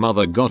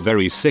grandmother got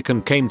very sick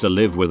and came to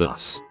live with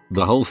us.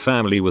 The whole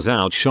family was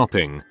out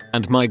shopping,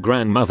 and my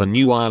grandmother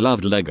knew I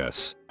loved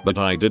Legos, but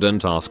I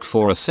didn't ask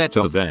for a set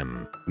of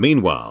them.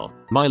 Meanwhile,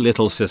 my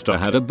little sister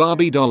had a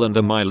Barbie doll and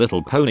a My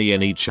Little Pony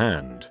in each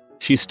hand.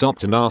 She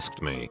stopped and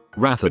asked me,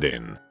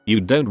 "Rathadin, you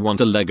don't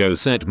want a Lego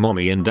set?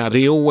 Mommy and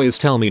Daddy always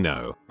tell me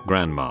no,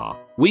 Grandma.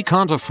 We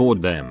can't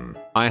afford them."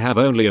 I have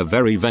only a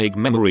very vague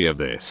memory of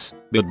this,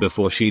 but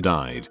before she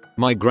died,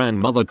 my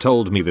grandmother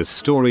told me this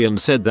story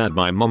and said that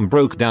my mom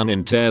broke down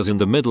in tears in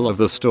the middle of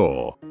the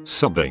store,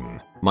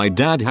 sobbing. My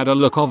dad had a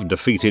look of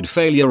defeated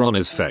failure on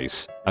his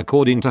face,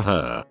 according to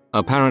her.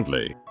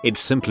 Apparently, it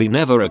simply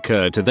never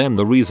occurred to them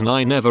the reason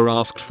I never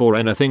asked for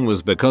anything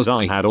was because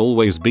I had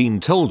always been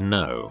told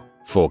no.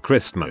 For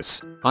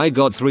Christmas, I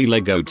got 3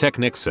 Lego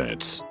Technic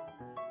sets.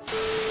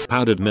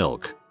 Powdered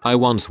milk. I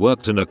once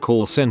worked in a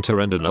call center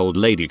and an old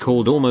lady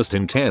called almost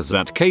in tears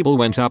that cable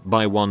went up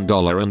by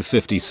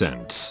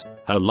 $1.50.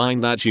 Her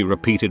line that she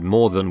repeated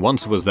more than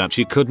once was that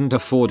she couldn't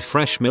afford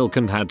fresh milk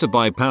and had to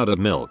buy powdered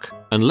milk,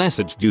 unless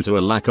it's due to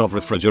a lack of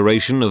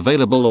refrigeration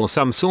available or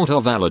some sort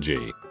of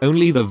allergy.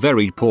 Only the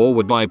very poor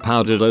would buy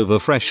powdered over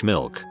fresh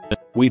milk.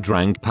 We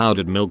drank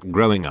powdered milk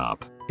growing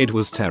up. It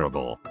was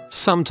terrible.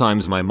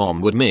 Sometimes my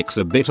mom would mix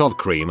a bit of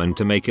cream and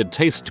to make it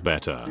taste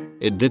better.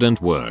 It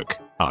didn't work.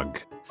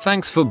 Ugh.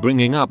 Thanks for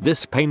bringing up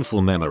this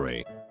painful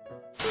memory.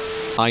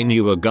 I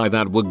knew a guy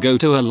that would go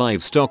to a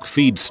livestock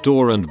feed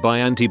store and buy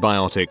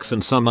antibiotics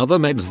and some other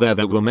meds there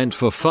that were meant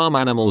for farm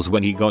animals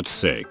when he got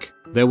sick.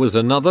 There was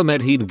another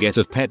med he'd get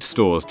at pet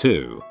stores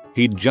too.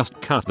 He'd just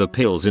cut the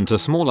pills into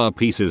smaller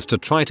pieces to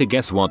try to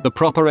guess what the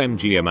proper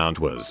mg amount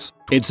was.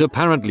 It's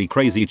apparently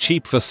crazy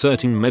cheap for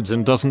certain meds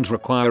and doesn't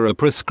require a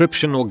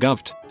prescription or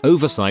govt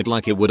oversight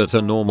like it would at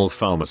a normal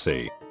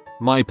pharmacy.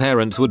 My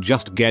parents would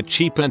just get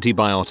cheap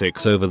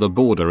antibiotics over the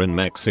border in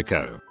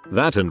Mexico.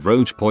 That and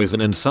roach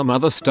poison and some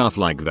other stuff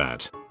like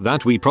that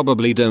we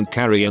probably don't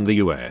carry in the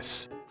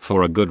US.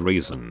 For a good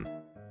reason.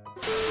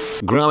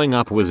 Growing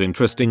up was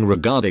interesting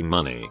regarding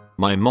money.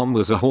 My mom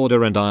was a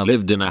hoarder and I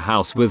lived in a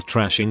house with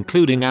trash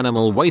including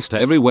animal waste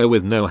everywhere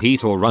with no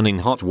heat or running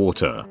hot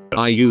water.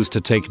 I used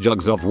to take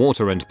jugs of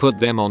water and put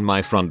them on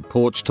my front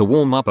porch to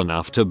warm up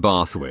enough to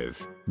bath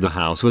with. The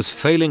house was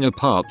failing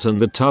apart and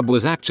the tub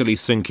was actually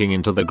sinking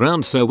into the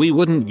ground, so we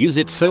wouldn't use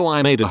it, so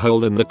I made a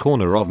hole in the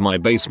corner of my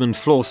basement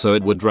floor so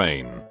it would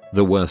drain.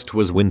 The worst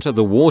was winter.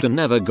 The water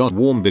never got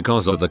warm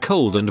because of the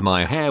cold and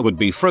my hair would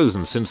be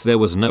frozen since there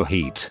was no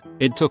heat.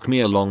 It took me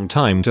a long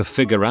time to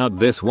figure out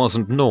this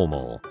wasn't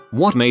normal.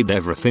 What made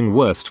everything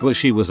worse was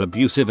she was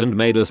abusive and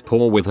made us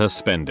poor with her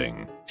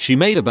spending. She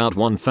made about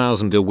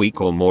 $1,000 a week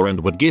or more and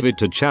would give it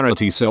to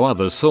charity so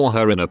others saw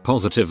her in a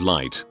positive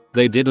light.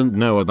 They didn't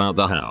know about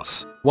the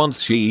house.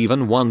 Once she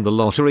even won the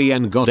lottery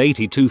and got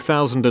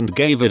 $82,000 and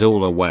gave it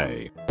all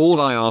away. All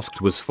I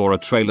asked was for a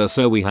trailer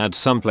so we had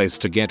someplace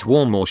to get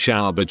warm or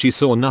shower, but she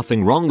saw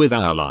nothing wrong with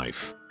our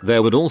life.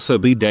 There would also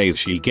be days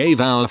she gave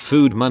our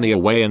food money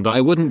away and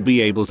I wouldn't be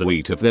able to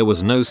eat if there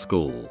was no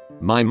school.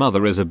 My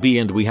mother is a B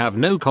and we have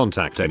no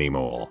contact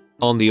anymore.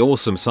 On the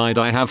awesome side,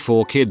 I have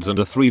 4 kids and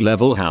a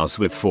 3-level house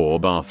with 4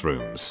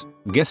 bathrooms.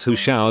 Guess who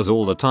showers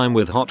all the time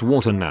with hot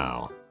water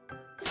now?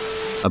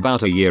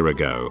 About a year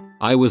ago,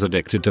 I was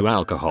addicted to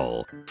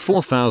alcohol,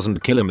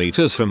 4,000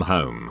 kilometers from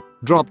home,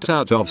 dropped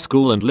out of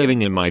school and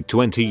living in my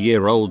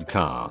 20-year-old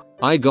car.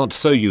 I got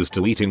so used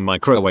to eating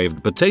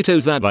microwaved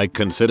potatoes that I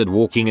considered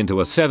walking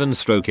into a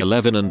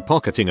 7/11 and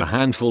pocketing a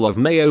handful of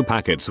mayo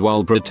packets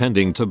while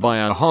pretending to buy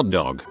a hot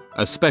dog,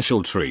 a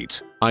special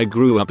treat. I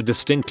grew up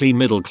distinctly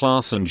middle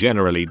class and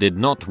generally did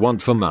not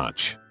want for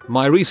much.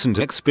 My recent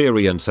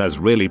experience has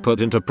really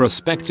put into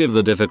perspective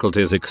the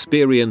difficulties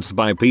experienced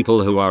by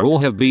people who are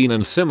or have been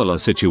in similar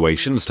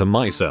situations to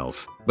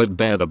myself, but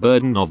bear the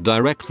burden of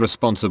direct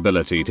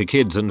responsibility to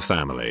kids and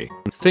family.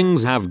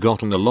 Things have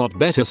gotten a lot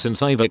better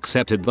since I've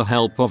accepted the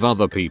help of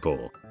other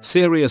people.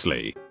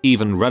 Seriously,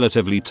 even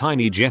relatively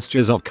tiny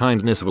gestures of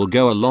kindness will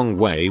go a long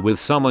way with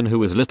someone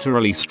who is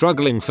literally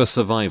struggling for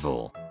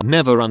survival.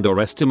 Never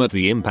underestimate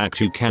the impact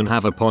you can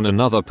have upon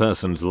another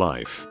person's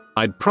life.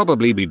 I'd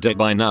probably be dead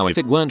by now if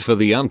it weren't for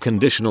the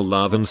unconditional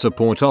love and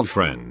support of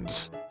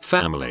friends,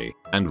 family,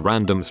 and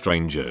random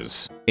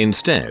strangers.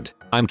 Instead,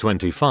 I'm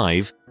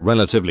 25,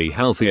 relatively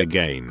healthy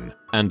again,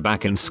 and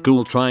back in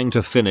school trying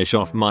to finish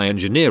off my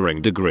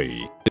engineering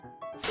degree.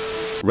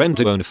 Rent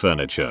to own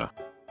furniture.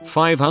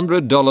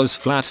 $500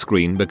 flat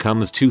screen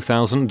becomes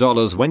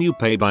 $2,000 when you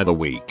pay by the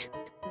week.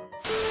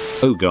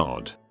 Oh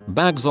god.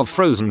 Bags of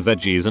frozen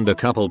veggies and a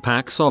couple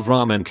packs of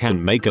ramen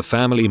can make a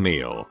family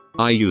meal.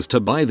 I used to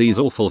buy these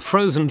awful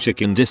frozen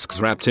chicken discs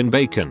wrapped in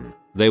bacon.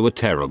 They were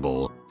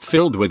terrible,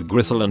 filled with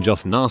gristle and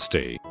just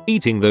nasty.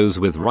 Eating those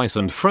with rice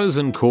and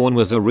frozen corn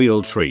was a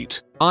real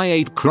treat. I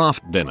ate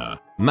Kraft Dinner,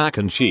 mac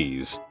and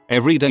cheese,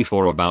 every day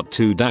for about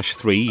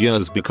 2-3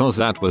 years because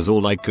that was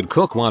all I could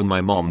cook while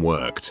my mom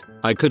worked.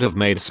 I could have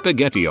made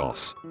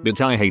SpaghettiOs,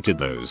 but I hated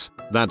those.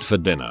 That for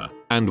dinner.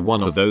 And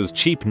one of those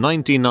cheap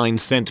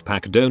 99-cent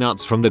pack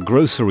donuts from the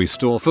grocery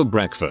store for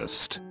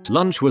breakfast.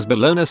 Lunch was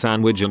bologna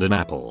sandwich and an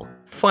apple.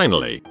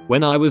 Finally,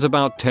 when I was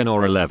about 10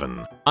 or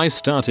 11, I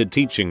started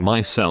teaching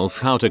myself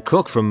how to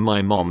cook from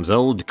my mom's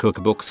old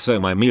cookbooks, so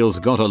my meals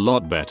got a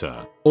lot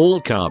better.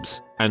 All carbs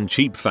and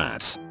cheap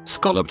fats,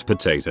 scalloped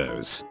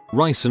potatoes,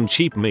 rice and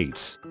cheap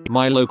meats.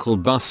 My local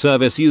bus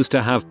service used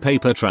to have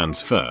paper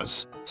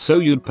transfers, so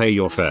you'd pay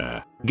your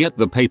fare, get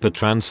the paper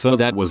transfer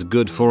that was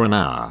good for an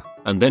hour,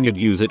 and then you'd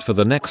use it for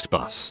the next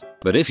bus.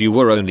 But if you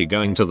were only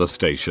going to the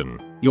station,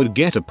 you'd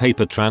get a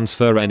paper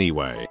transfer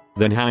anyway,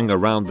 then hang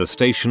around the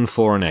station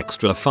for an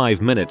extra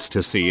 5 minutes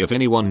to see if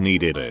anyone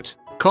needed it.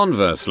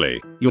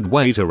 Conversely, you'd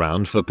wait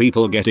around for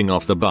people getting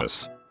off the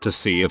bus to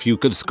see if you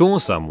could score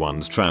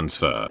someone's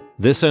transfer.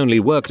 This only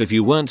worked if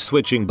you weren't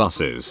switching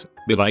buses,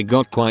 but I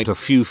got quite a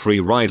few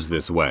free rides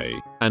this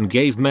way, and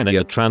gave many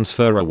a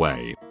transfer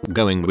away.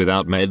 Going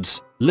without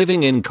meds,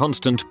 living in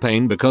constant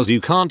pain because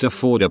you can't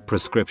afford a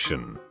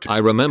prescription. I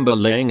remember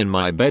laying in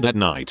my bed at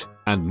night,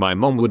 and my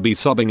mom would be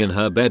sobbing in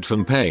her bed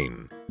from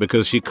pain,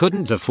 because she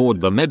couldn't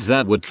afford the meds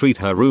that would treat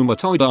her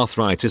rheumatoid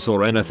arthritis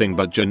or anything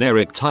but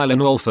generic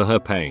Tylenol for her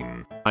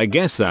pain. I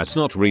guess that's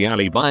not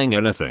really buying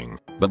anything,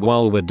 but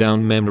while we're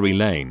down memory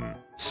lane,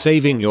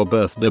 saving your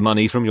birthday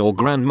money from your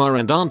grandma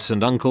and aunts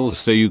and uncles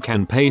so you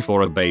can pay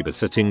for a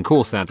babysitting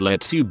course that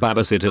lets you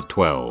babysit at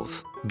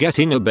 12.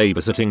 Getting a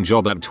babysitting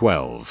job at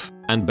 12,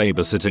 and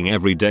babysitting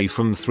every day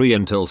from 3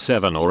 until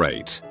 7 or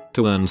 8,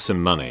 to earn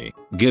some money.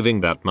 Giving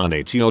that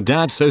money to your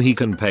dad so he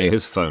can pay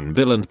his phone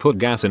bill and put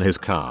gas in his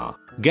car.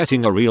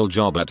 Getting a real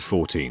job at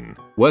 14.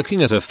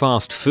 Working at a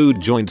fast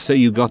food joint so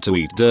you got to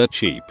eat dirt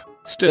cheap.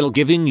 Still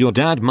giving your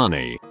dad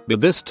money,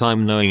 but this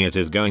time knowing it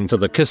is going to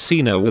the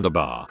casino with a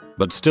bar,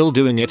 but still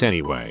doing it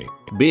anyway.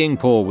 Being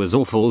poor was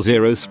awful.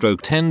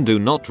 0/10 do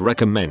not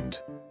recommend.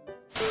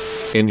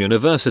 In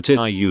university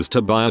I used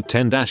to buy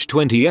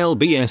 10-20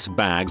 lbs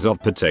bags of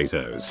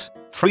potatoes,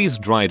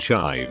 freeze-dried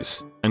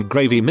chives, and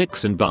gravy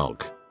mix in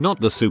bulk. Not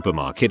the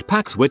supermarket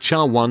packs which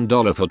are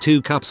 $1 for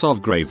 2 cups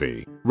of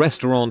gravy.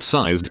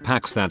 Restaurant-sized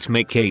packs that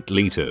make 8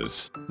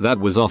 liters. That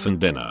was often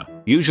dinner,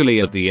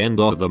 usually at the end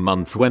of the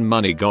month when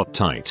money got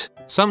tight.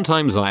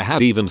 Sometimes I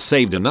had even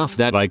saved enough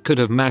that I could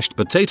have mashed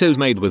potatoes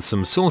made with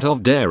some sort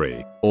of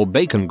dairy or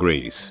bacon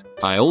grease.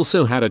 I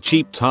also had a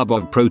cheap tub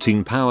of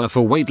protein powder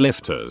for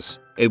weightlifters.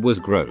 It was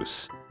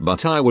gross,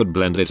 but I would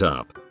blend it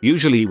up,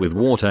 usually with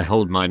water,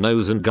 hold my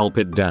nose and gulp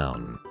it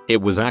down.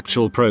 It was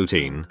actual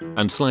protein,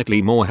 and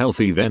slightly more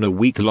healthy than a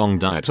week-long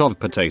diet of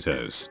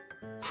potatoes.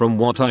 From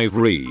what I've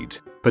read,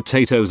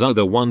 potatoes are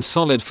the one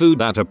solid food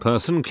that a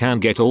person can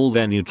get all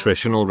their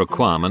nutritional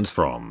requirements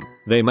from.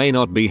 They may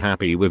not be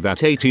happy with that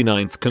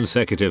 89th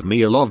consecutive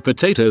meal of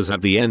potatoes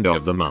at the end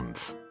of the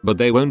month, but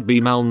they won't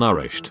be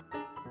malnourished.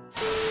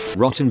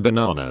 Rotten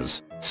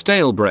bananas,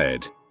 stale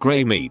bread,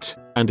 grey meat,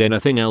 and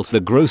anything else the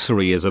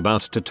grocery is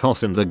about to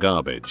toss in the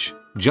garbage.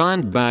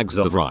 Giant bags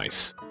of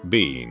rice,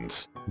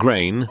 beans,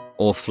 grain,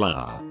 or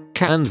flour,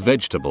 canned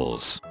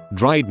vegetables,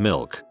 dried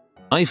milk.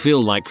 I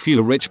feel like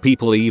few rich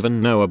people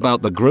even know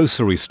about the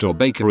grocery store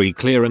bakery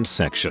clearance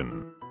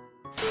section.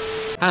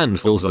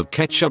 Handfuls of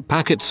ketchup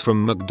packets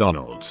from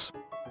McDonald's.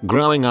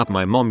 Growing up,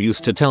 my mom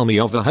used to tell me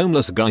of the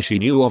homeless guy she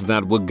knew of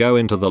that would go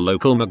into the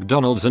local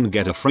McDonald's and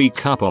get a free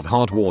cup of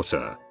hot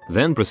water,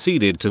 then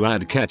proceeded to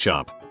add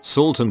ketchup,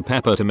 salt and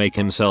pepper to make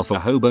himself a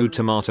hobo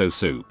tomato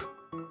soup.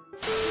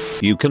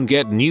 You can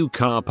get new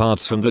car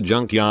parts from the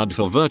junkyard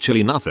for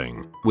virtually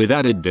nothing, with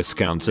added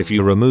discounts if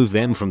you remove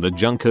them from the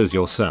junkers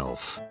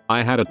yourself.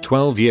 I had a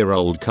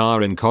 12-year-old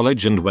car in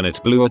college, and when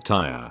it blew a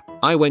tire,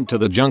 I went to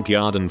the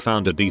junkyard and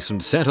found a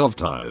decent set of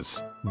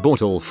tires.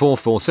 Bought all four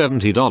for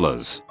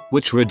 $70,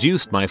 which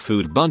reduced my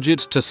food budget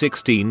to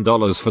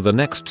 $16 for the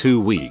next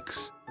 2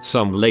 weeks.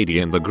 Some lady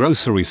in the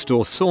grocery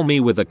store saw me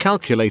with a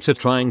calculator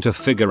trying to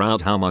figure out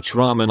how much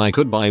ramen I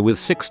could buy with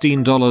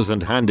 $16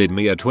 and handed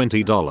me a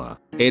 $20.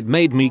 It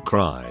made me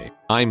cry.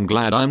 I'm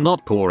glad I'm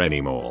not poor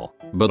anymore,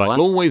 but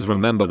I'll always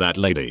remember that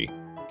lady.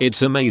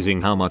 It's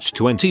amazing how much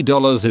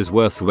 $20 is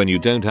worth when you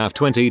don't have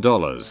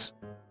 $20.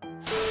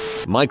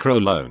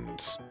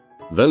 Microloans.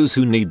 Those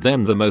who need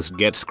them the most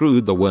get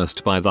screwed the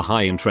worst by the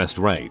high interest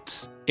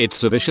rates.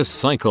 It's a vicious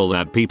cycle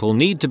that people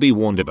need to be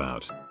warned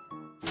about.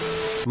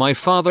 My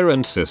father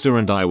and sister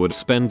and I would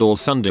spend all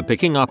Sunday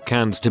picking up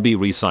cans to be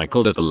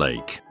recycled at a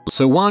lake.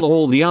 So while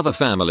all the other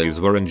families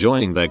were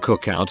enjoying their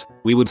cookout,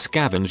 we would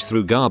scavenge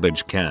through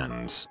garbage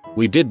cans.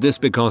 We did this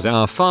because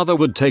our father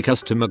would take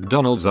us to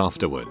McDonald's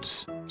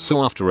afterwards.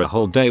 So after a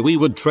whole day we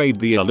would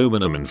trade the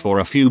aluminum in for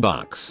a few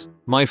bucks.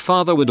 My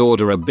father would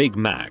order a Big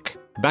Mac,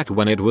 back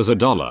when it was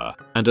 $1,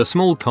 and a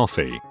small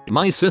coffee.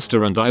 My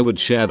sister and I would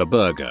share the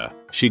burger,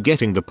 she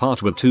getting the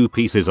part with 2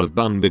 pieces of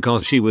bun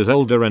because she was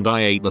older and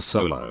I ate the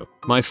solo.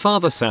 My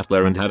father sat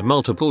there and had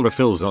multiple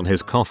refills on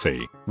his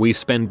coffee. We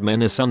spent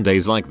many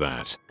Sundays like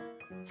that.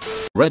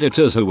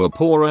 Redditors who were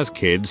poor as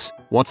kids,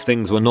 what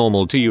things were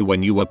normal to you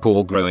when you were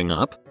poor growing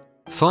up?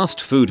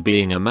 Fast food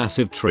being a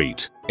massive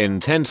treat,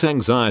 intense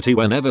anxiety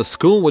whenever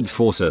school would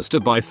force us to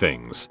buy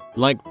things,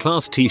 like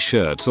class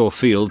t-shirts or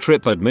field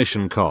trip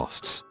admission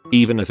costs,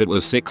 even if it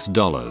was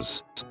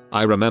 $6.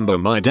 I remember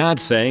my dad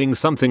saying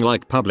something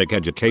like public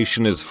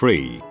education is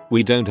free,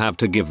 we don't have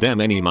to give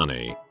them any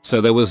money, so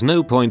there was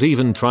no point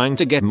even trying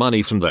to get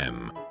money from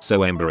them.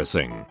 So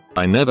embarrassing.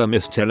 I never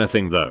missed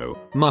anything though,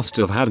 must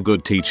have had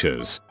good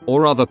teachers,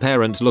 or other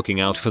parents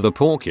looking out for the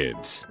poor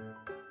kids.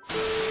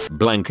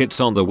 Blankets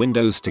on the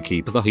windows to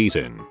keep the heat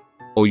in.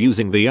 Or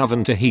using the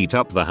oven to heat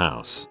up the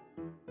house.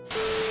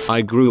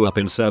 I grew up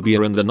in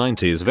Serbia in the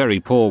 90s, very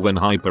poor when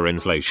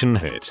hyperinflation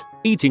hit,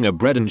 eating a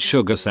bread and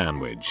sugar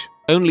sandwich,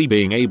 only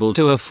being able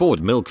to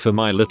afford milk for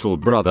my little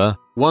brother,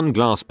 1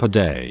 glass per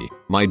day,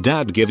 my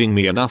dad giving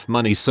me enough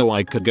money so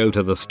I could go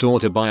to the store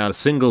to buy a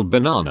single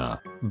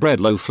banana, bread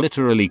loaf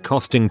literally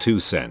costing 2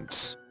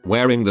 cents,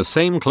 wearing the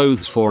same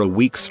clothes for a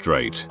week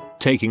straight,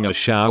 taking a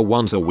shower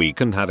once a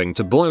week and having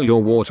to boil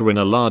your water in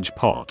a large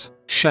pot,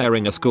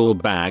 sharing a school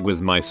bag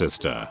with my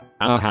sister.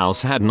 Our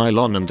house had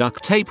nylon and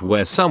duct tape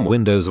where some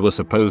windows were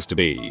supposed to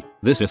be.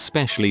 This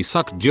especially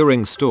sucked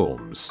during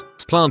storms.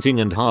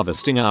 Planting and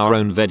harvesting our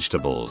own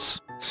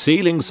vegetables.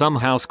 Sealing some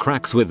house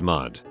cracks with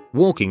mud.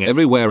 Walking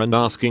everywhere and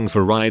asking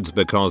for rides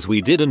because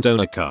we didn't own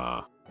a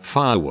car.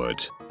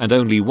 Firewood. And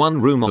only one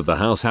room of the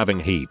house having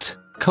heat.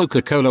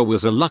 Coca-Cola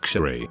was a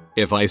luxury.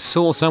 If I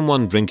saw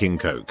someone drinking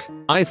Coke,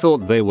 I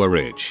thought they were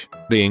rich.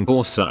 Being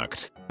poor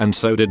sucked. And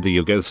so did the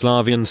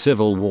Yugoslavian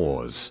civil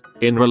wars.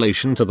 In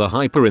relation to the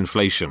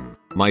hyperinflation,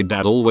 my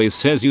dad always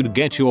says you'd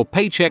get your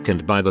paycheck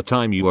and by the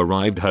time you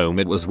arrived home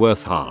it was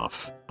worth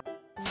half.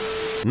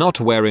 Not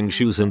wearing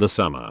shoes in the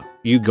summer.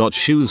 You got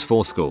shoes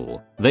for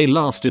school. They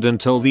lasted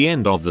until the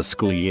end of the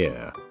school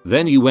year.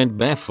 Then you went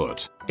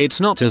barefoot.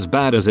 It's not as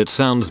bad as it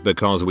sounds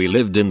because we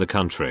lived in the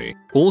country.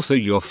 Also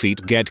your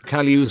feet get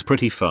callus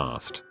pretty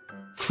fast.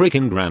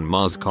 Frickin'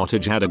 grandma's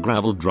cottage had a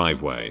gravel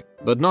driveway,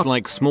 but not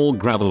like small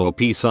gravel or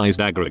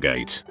pea-sized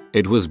aggregate.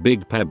 It was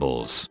big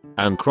pebbles,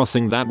 and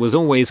crossing that was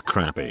always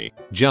crappy.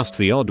 Just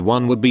the odd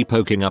one would be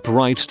poking up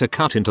right to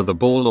cut into the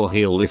ball or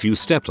heel if you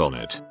stepped on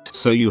it,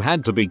 so you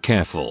had to be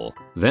careful.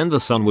 Then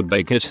the sun would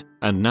bake it,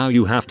 and now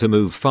you have to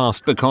move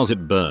fast because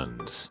it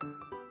burns.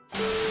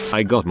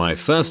 I got my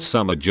first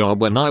summer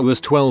job when I was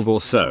 12 or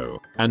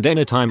so, and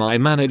anytime I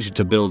managed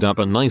to build up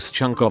a nice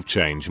chunk of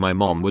change my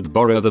mom would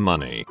borrow the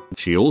money.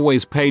 She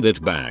always paid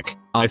it back,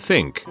 I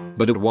think,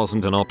 but it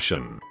wasn't an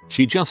option.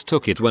 She just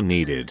took it when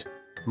needed.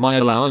 my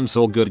allowance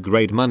or good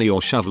grade money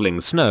or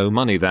shoveling snow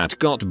money that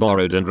got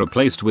borrowed and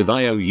replaced with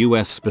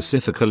IOUs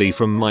specifically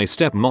from my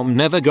stepmom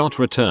never got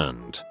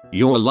returned.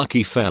 You're a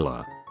lucky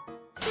fella.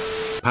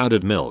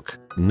 Powdered milk,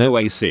 no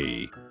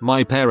AC.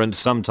 My parents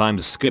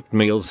sometimes skipped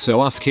meals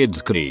so us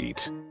kids could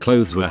eat.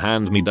 Clothes were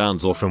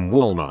hand-me-downs or from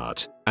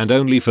Walmart, and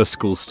only for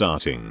school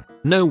starting.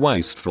 No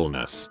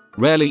wastefulness.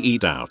 Rarely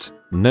eat out.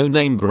 No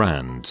name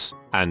brands.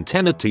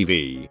 Antenna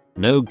TV.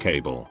 No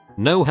cable.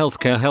 No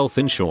healthcare health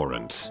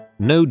insurance.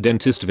 No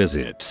dentist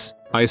visits.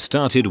 I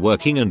started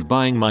working and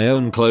buying my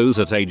own clothes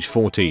at age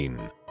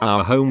 14.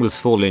 Our home was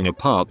falling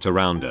apart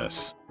around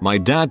us. My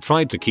dad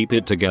tried to keep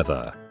it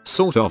together.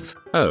 Sort of.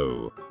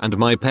 Oh, and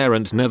my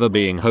parents never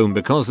being home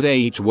because they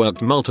each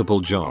worked multiple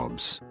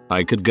jobs.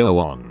 I could go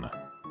on.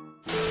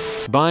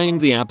 Buying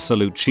the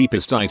absolute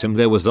cheapest item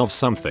there was of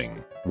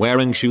something.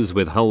 Wearing shoes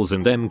with holes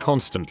in them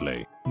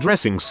constantly.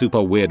 Dressing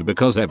super weird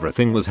because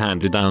everything was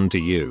handed down to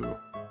you.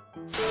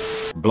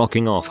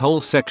 Blocking off whole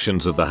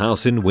sections of the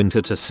house in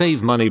winter to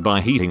save money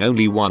by heating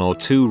only 1 or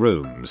 2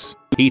 rooms.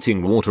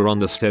 Heating water on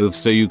the stove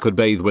so you could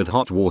bathe with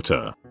hot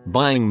water.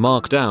 Buying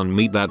marked down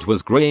meat that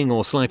was graying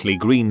or slightly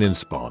green in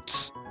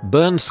spots.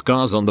 Burn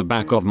scars on the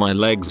back of my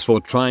legs for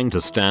trying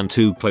to stand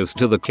too close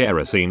to the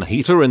kerosene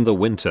heater in the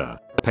winter.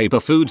 Paper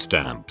food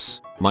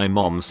stamps. My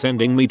mom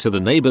sending me to the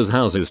neighbors'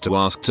 houses to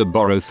ask to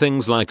borrow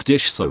things like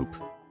dish soap.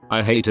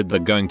 I hated the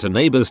going to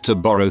neighbors to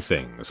borrow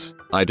things.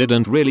 I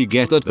didn't really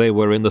get that they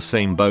were in the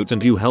same boat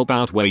and you help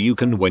out where you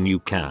can when you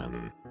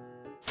can.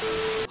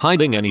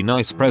 Hiding any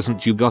nice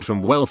present you got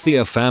from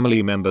wealthier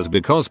family members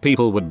because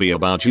people would be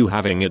about you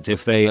having it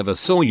if they ever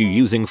saw you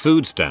using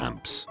food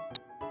stamps.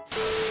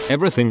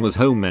 Everything was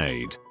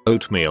homemade.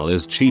 Oatmeal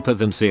is cheaper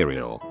than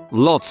cereal.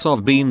 Lots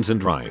of beans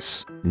and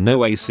rice.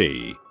 No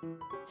AC.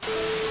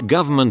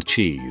 Government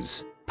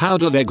cheese.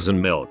 Powdered eggs and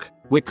milk.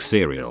 Wick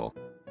cereal.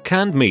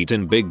 Canned meat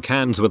in big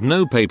cans with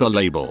no paper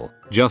label.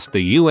 Just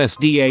the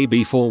USDA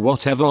beef or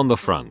whatever on the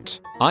front.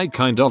 I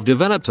kind of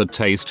developed a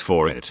taste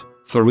for it.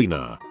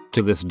 Farina.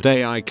 To this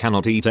day I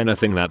cannot eat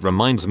anything that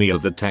reminds me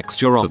of the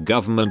texture of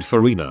government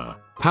farina.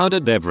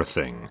 Powdered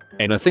everything.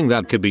 Anything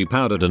that could be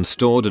powdered and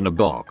stored in a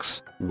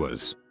box.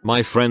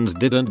 My friends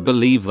didn't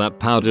believe that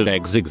powdered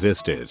eggs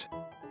existed.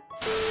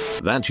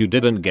 That you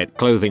didn't get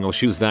clothing or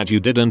shoes that you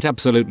didn't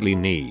absolutely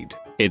need.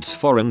 It's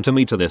foreign to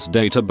me to this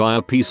day to buy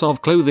a piece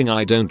of clothing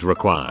I don't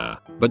require,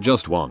 but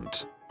just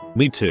want.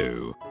 Me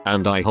too.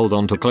 And I hold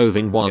on to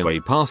clothing way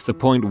past the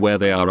point where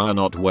they are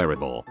not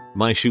wearable.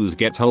 My shoes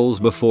get holes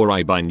before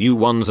I buy new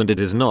ones and it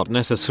is not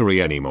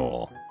necessary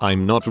anymore.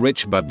 I'm not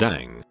rich but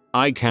dang,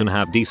 I can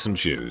have decent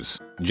shoes.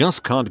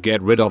 Just can't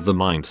get rid of the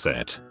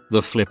mindset.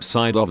 The flip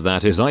side of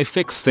that is I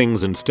fix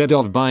things instead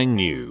of buying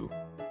new.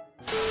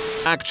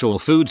 Actual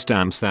food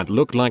stamps that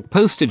look like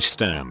postage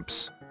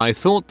stamps. I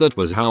thought that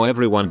was how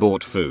everyone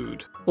bought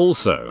food.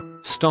 Also,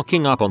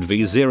 stocking up on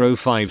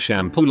V05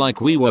 shampoo like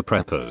we were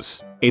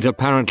preppers. It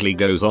apparently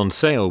goes on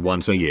sale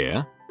once a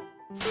year.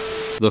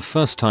 The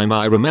first time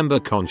I remember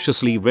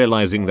consciously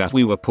realizing that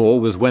we were poor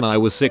was when I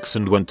was 6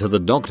 and went to the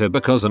doctor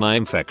because an eye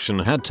infection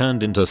had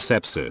turned into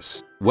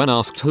sepsis. When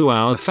asked who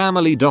our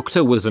family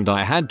doctor was and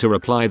I had to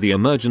reply the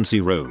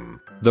emergency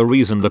room. The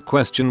reason the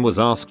question was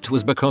asked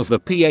was because the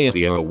PA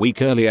a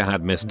week earlier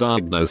had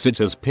misdiagnosed it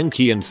as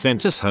pinky and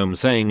sent us home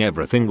saying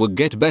everything would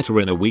get better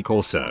in a week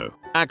or so.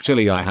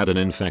 Actually I had an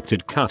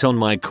infected cut on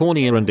my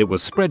cornea and it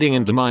was spreading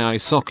into my eye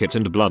socket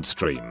and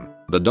bloodstream.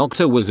 The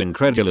doctor was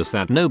incredulous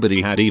that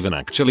nobody had even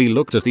actually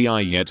looked at the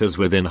eye yet, as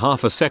within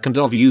half a second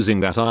of using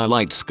that eye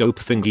light scope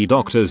thingy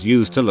doctors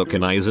use to look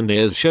in eyes and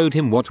ears showed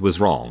him what was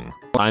wrong.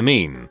 I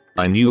mean,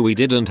 I knew we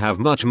didn't have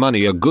much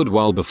money a good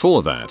while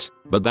before that,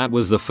 but that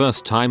was the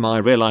first time I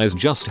realized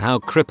just how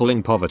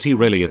crippling poverty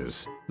really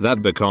is.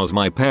 That because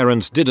my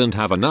parents didn't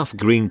have enough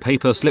green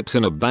paper slips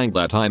in a bank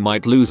that I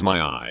might lose my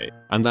eye,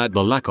 and that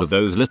the lack of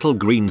those little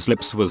green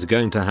slips was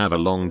going to have a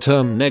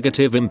long-term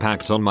negative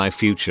impact on my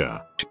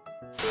future.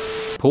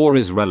 Poor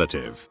is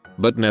relative,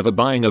 but never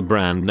buying a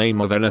brand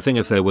name of anything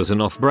if there was an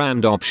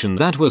off-brand option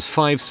that was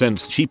 5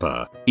 cents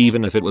cheaper,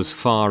 even if it was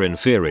far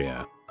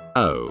inferior.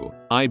 Oh,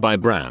 I buy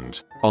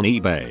brand on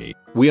eBay.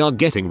 We are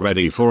getting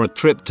ready for a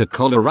trip to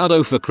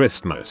Colorado for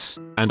Christmas,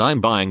 and I'm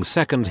buying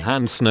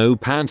second-hand snow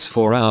pants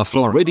for our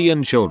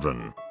Floridian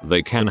children.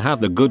 They can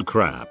have the good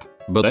crap,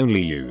 but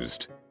only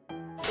used.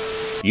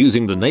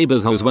 Using the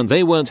neighbor's hose when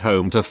they weren't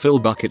home to fill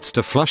buckets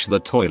to flush the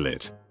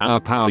toilet. Our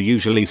power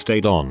usually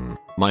stayed on.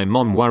 My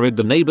mom worried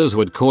the neighbors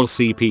would call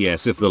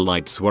CPS if the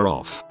lights were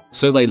off,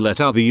 so they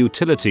let other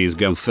utilities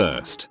go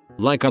first.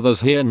 Like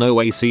others here, no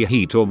AC,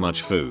 heat or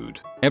much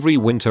food. Every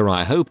winter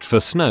I hoped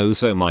for snow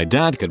so my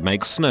dad could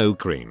make snow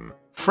cream.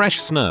 Fresh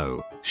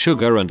snow,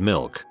 sugar and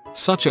milk.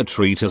 Such a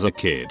treat as a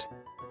kid.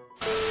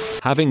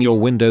 Having your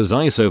windows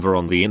ice over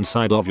on the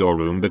inside of your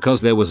room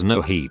because there was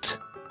no heat.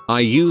 I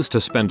used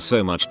to spend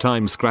so much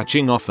time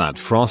scratching off that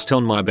frost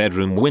on my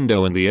bedroom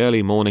window in the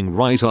early morning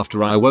right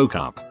after I woke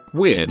up.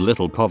 Weird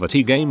little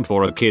poverty game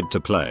for a kid to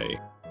play.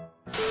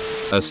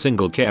 A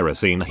single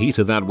kerosene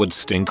heater that would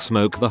stink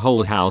smoke the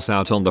whole house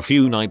out on the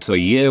few nights a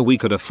year we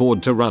could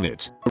afford to run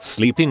it.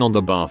 Sleeping on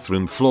the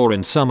bathroom floor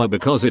in summer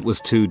because it was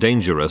too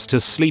dangerous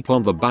to sleep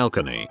on the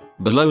balcony.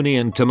 Bologna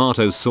and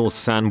tomato sauce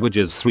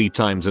sandwiches 3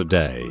 times a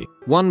day.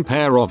 One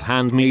pair of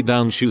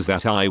hand-me-down shoes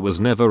that I was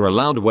never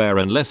allowed wear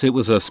unless it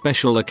was a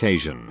special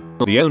occasion.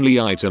 The only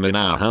item in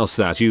our house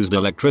that used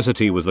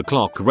electricity was the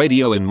clock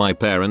radio in my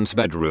parents'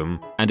 bedroom,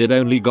 and it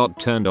only got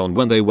turned on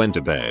when they went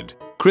to bed.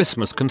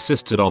 Christmas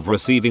consisted of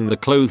receiving the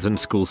clothes and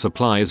school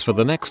supplies for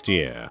the next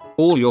year.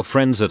 All your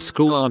friends at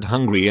school aren't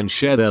hungry and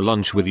share their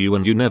lunch with you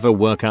and you never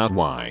work out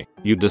why.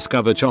 You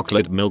discover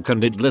chocolate milk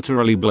and it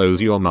literally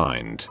blows your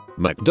mind.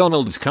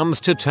 McDonald's comes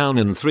to town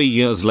and 3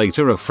 years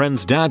later a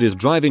friend's dad is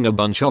driving a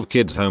bunch of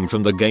kids home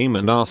from the game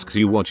and asks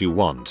you what you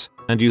want.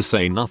 And you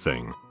say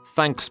nothing.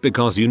 Thanks,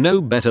 because you know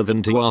better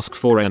than to ask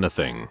for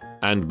anything.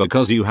 And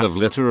because you have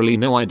literally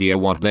no idea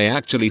what they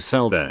actually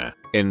sell there.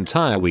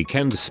 Entire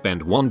weekends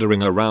spent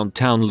wandering around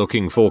town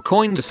looking for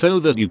coins so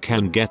that you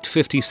can get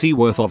 50c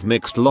worth of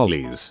mixed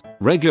lollies.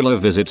 Regular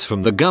visits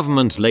from the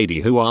government lady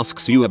who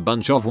asks you a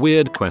bunch of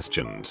weird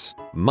questions.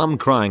 Mum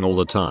crying all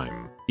the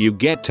time. You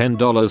get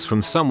 $10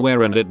 from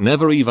somewhere and it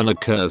never even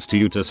occurs to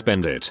you to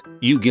spend it.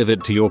 You give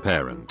it to your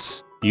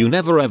parents. You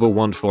never ever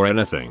want for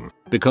anything,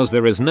 because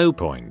there is no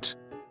point.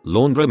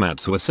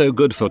 Laundromats were so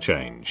good for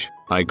change.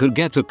 I could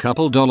get a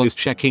couple dollars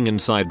checking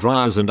inside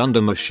dryers and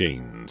under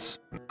machines.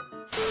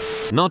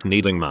 Not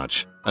needing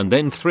much, and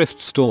then thrift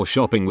store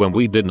shopping when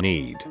we didn't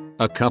need.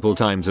 A couple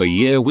times a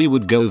year we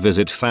would go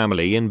visit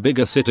family in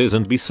bigger cities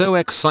and be so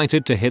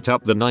excited to hit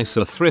up the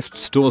nicer thrift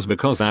stores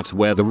because that's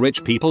where the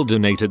rich people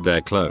donated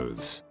their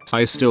clothes.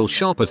 I still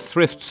shop at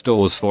thrift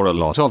stores for a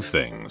lot of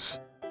things.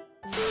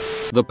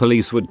 The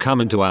police would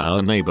come into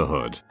our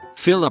neighborhood,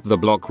 fill up the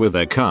block with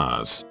their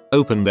cars,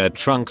 open their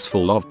trunks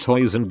full of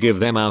toys and give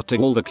them out to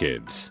all the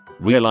kids.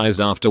 Realized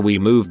after we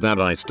moved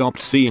that I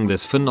stopped seeing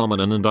this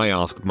phenomenon and I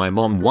asked my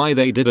mom why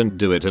they didn't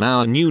do it in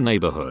our new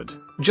neighborhood.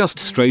 Just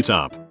straight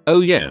up.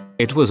 Oh yeah,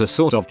 it was a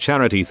sort of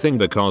charity thing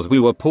because we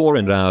were poor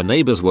and our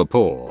neighbors were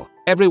poor.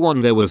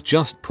 Everyone there was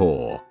just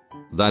poor.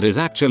 That is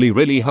actually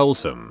really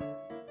wholesome.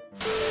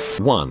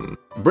 1.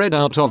 Bread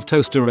out of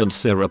toaster and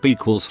syrup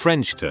equals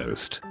French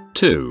toast.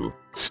 2.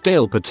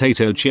 Stale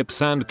potato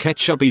chips and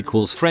ketchup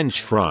equals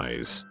French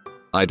fries.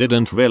 I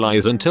didn't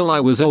realize until I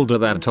was older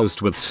that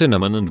toast with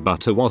cinnamon and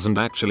butter wasn't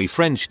actually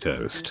French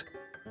toast.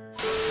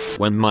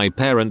 When my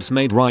parents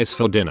made rice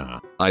for dinner,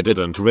 I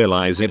didn't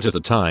realize it at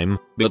the time,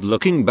 but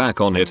looking back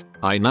on it,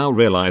 I now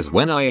realize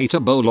when I ate a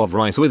bowl of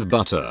rice with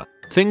butter,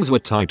 things were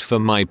tight for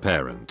my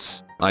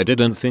parents. I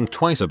didn't think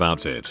twice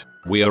about it.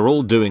 We are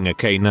all doing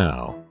okay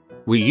now.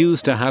 We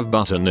used to have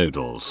butter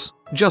noodles,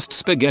 just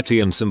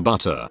spaghetti and some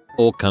butter,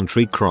 or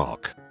country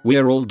crock. We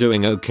are all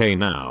doing okay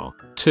now,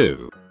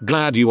 too.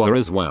 Glad you are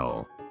as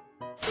well.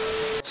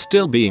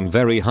 Still being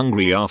very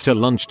hungry after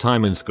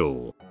lunchtime in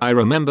school, I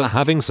remember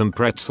having some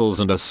pretzels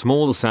and a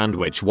small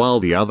sandwich while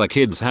the other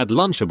kids had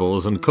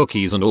Lunchables and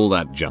cookies and all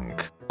that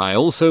junk. I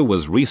also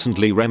was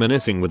recently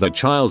reminiscing with a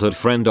childhood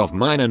friend of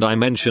mine and I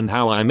mentioned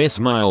how I miss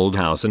my old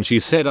house and she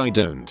said I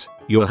don't.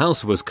 Your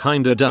house was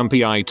kinda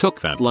dumpy. I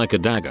took that like a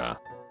dagger.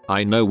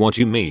 I know what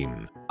you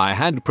mean. I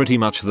had pretty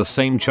much the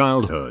same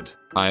childhood.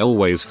 I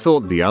always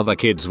thought the other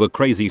kids were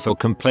crazy for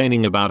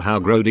complaining about how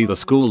grody the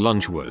school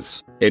lunch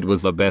was. It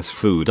was the best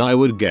food I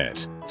would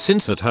get,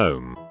 since at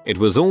home, it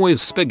was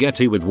always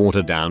spaghetti with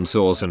watered down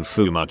sauce and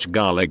too much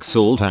garlic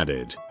salt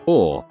added,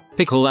 or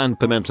pickle and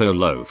pimento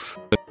loaf.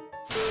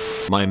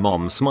 My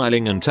mom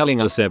smiling and telling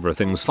us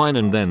everything's fine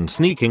and then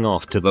sneaking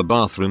off to the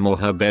bathroom or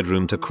her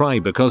bedroom to cry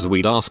because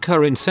we'd ask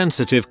her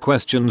insensitive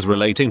questions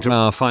relating to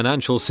our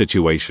financial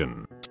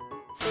situation.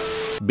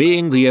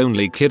 Being the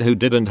only kid who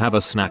didn't have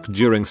a snack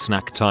during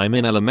snack time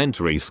in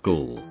elementary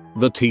school,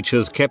 the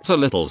teachers kept a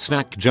little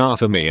snack jar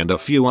for me and a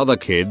few other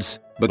kids,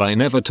 but I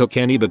never took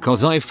any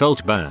because I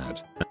felt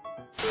bad.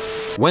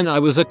 When I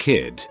was a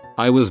kid,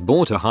 I was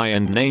bought a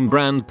high-end name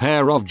brand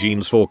pair of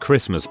jeans for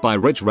Christmas by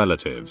rich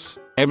relatives.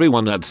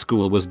 Everyone at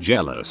school was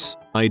jealous.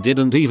 I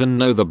didn't even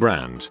know the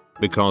brand,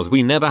 because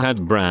we never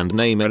had brand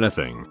name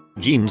anything.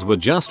 Jeans were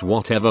just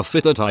whatever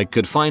fit that I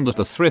could find at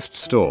the thrift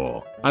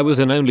store. I was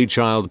an only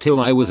child till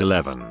I was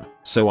 11,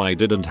 so I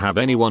didn't have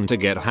anyone to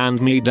get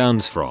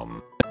hand-me-downs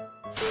from.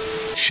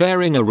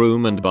 Sharing a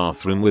room and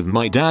bathroom with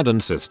my dad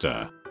and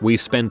sister, we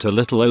spent a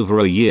little over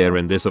a year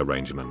in this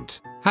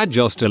arrangement. Had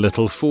just a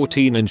little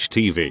 14-inch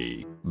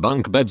TV,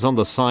 bunk beds on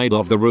the side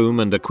of the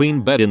room and a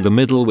queen bed in the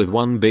middle with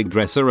one big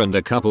dresser and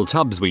a couple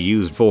tubs we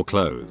used for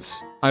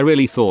clothes. I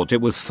really thought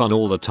it was fun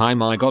all the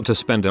time I got to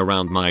spend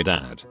around my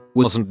dad.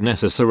 Wasn't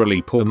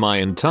necessarily poor my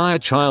entire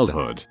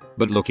childhood,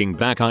 but looking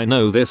back I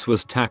know this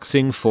was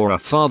taxing for a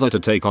father to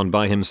take on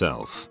by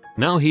himself.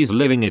 Now he's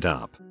living it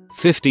up.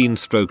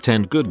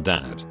 15/10 good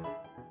dad.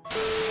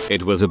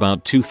 It was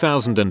about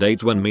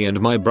 2008 when me and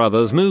my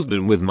brothers moved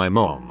in with my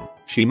mom.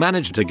 She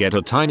managed to get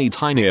a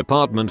tiny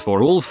apartment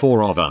for all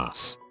 4 of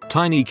us.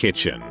 Tiny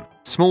kitchen,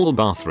 small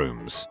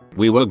bathrooms.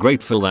 We were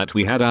grateful that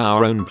we had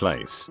our own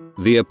place.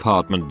 The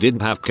apartment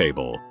didn't have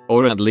cable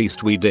Or at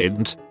least we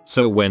didn't,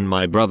 so when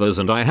my brothers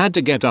and I had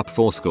to get up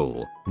for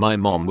school, my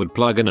mom would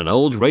plug in an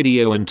old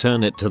radio and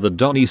turn it to the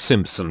Donnie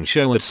Simpson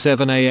show at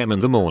 7 AM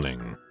in the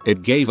morning.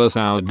 It gave us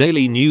our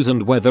daily news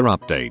and weather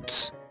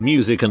updates,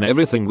 music and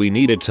everything we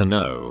needed to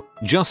know,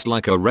 just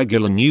like a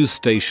regular news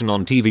station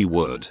on TV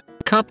would.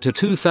 Cut to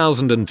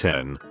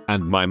 2010,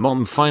 and my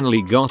mom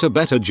finally got a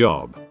better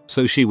job,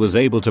 so she was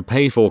able to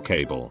pay for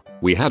cable.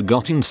 We had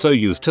gotten so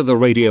used to the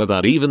radio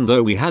that even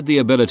though we had the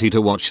ability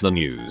to watch the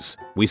news,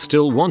 we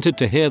still wanted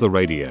to hear the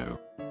radio.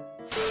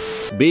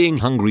 Being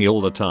hungry all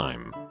the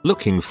time,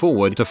 looking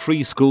forward to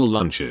free school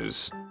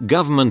lunches,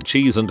 government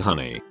cheese and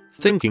honey,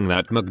 thinking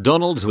that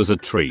McDonald's was a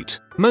treat.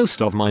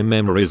 Most of my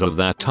memories of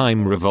that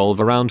time revolve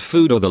around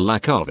food or the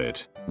lack of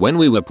it. When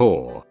we were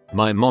poor,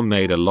 my mom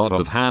made a lot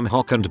of ham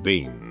hock and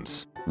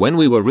beans. When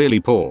we were really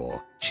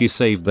poor, she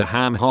saved the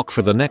ham hock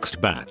for the next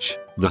batch.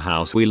 The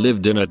house we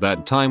lived in at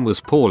that time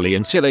was poorly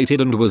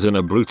insulated and was in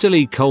a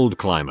brutally cold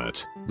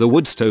climate. The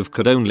wood stove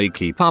could only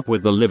keep up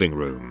with the living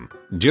room.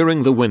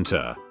 During the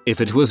winter, if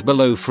it was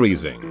below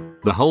freezing,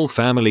 the whole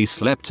family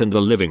slept in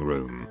the living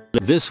room.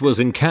 This was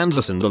in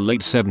Kansas in the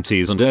late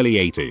 70s and early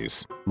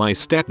 80s. My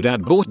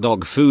stepdad bought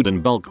dog food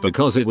in bulk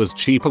because it was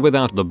cheaper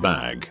without the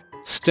bag.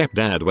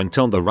 Stepdad went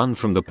on the run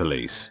from the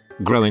police,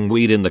 growing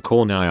weed in the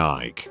corner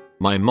Ike.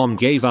 My mom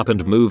gave up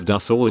and moved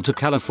us all to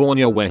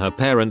California where her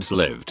parents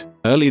lived.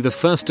 Early the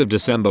 1st of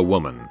December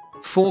woman,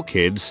 4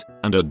 kids,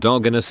 and a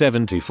dog in a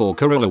 74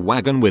 Corolla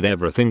wagon with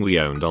everything we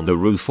owned on the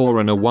roof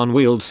or in a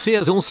one-wheeled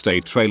Sears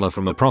Allstate trailer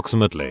from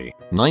approximately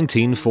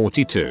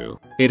 1942.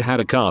 It had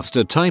a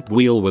caster-type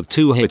wheel with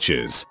 2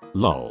 hitches.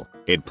 Lol.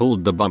 It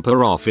pulled the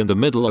bumper off in the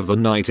middle of the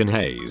night in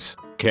Hays,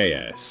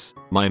 KS.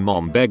 My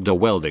mom begged a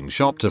welding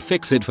shop to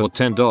fix it for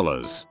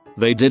 $10.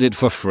 They did it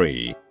for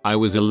free. I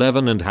was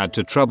 11 and had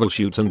to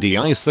troubleshoot and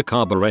de-ice the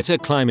carburetor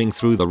climbing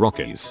through the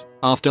Rockies.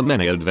 After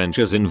many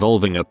adventures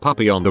involving a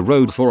puppy on the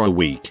road for a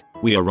week,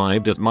 we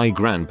arrived at my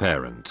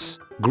grandparents'.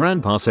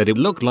 Grandpa said it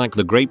looked like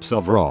the grapes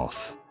of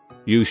wrath.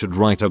 You should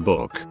write a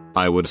book.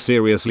 I would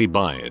seriously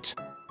buy it.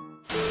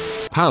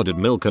 Powdered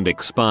milk and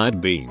expired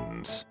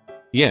beans.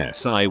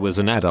 Yes, I was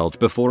an adult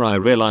before I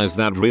realized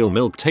that real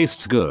milk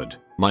tastes good.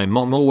 My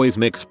mom always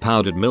mixed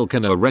powdered milk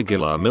in a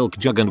regular milk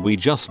jug and we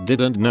just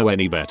didn't know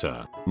any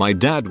better. My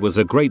dad was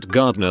a great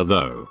gardener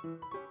though.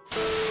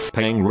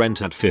 Paying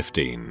rent at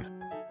 15.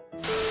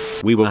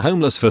 We were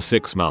homeless for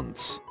 6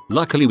 months.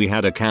 Luckily we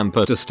had a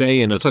camper to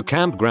stay in at a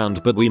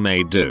campground but we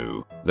made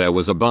do. There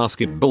was a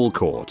basketball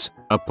court,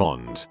 a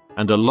pond,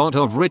 and a lot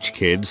of rich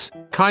kids.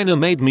 Kinda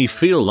made me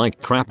feel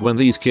like crap when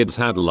these kids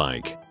had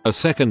like a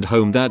second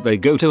home that they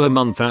go to a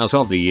month out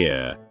of the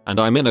year, and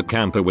I'm in a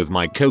camper with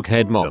my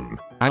cokehead mom,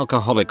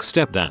 alcoholic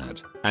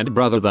stepdad, and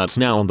brother that's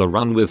now on the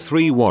run with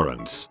 3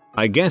 warrants.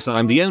 I guess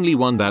I'm the only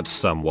one that's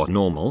somewhat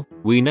normal.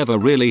 We never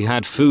really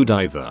had food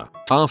either.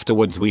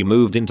 Afterwards we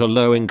moved into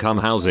low income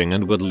housing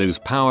and would lose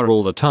power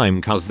all the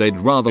time cause they'd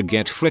rather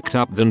get fricked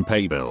up than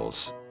pay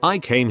bills. I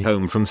came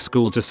home from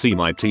school to see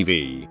my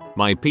TV,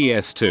 my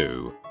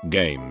PS2,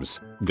 games,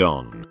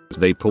 gone.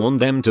 They pawned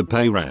them to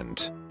pay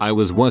rent. I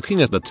was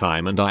working at the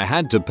time and I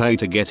had to pay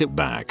to get it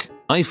back.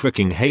 I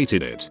freaking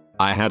hated it.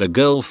 I had a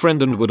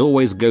girlfriend and would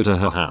always go to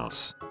her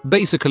house.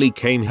 Basically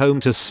came home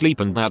to sleep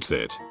and that's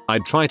it.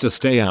 I'd try to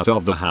stay out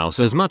of the house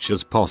as much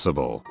as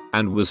possible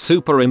and was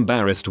super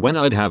embarrassed when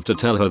I'd have to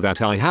tell her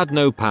that I had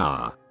no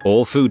power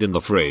or food in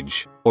the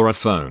fridge or a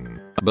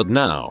phone. But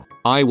now,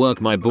 I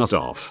work my butt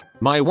off,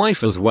 my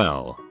wife as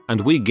well,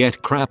 and we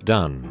get crap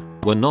done.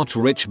 We're not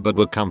rich but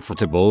we're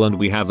comfortable and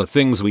we have the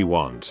things we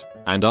want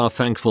and are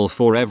thankful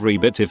for every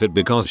bit of it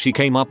because she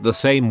came up the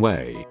same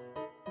way.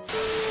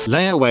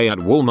 Layaway at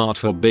Walmart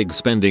for big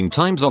spending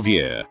times of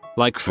year,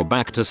 like for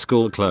back to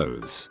school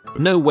clothes.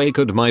 No way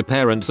could my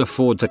parents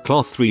afford to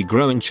cloth 3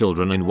 growing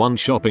children in one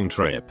shopping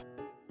trip.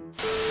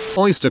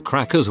 Oyster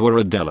crackers were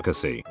a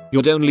delicacy.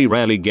 You'd only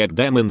rarely get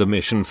them in the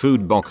mission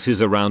food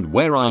boxes around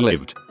where I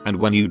lived, and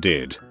when you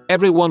did,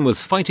 everyone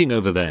was fighting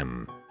over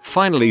them.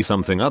 Finally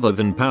something other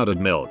than powdered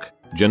milk,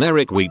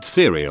 generic wheat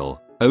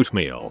cereal,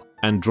 oatmeal,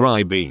 and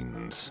dry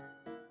beans.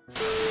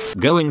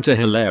 Going to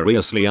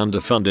hilariously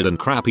underfunded and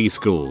crappy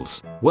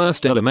schools,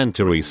 worst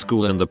elementary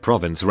school in the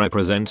province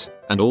represent,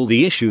 and all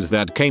the issues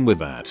that came with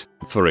that.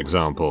 For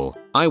example,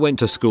 I went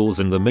to schools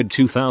in the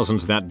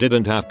mid-2000s that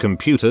didn't have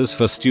computers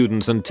for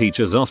students and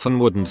teachers often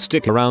wouldn't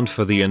stick around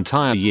for the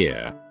entire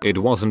year. It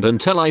wasn't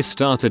until I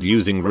started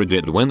using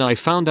Reddit when I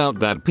found out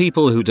that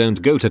people who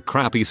don't go to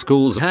crappy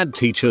schools had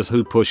teachers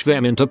who push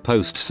them into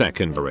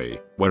post-secondary,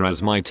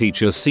 whereas my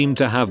teachers seemed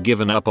to have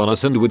given up on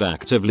us and would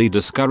actively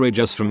discourage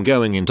us from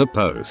going into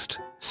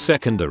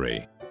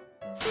post-secondary.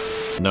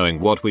 Knowing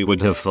what we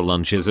would have for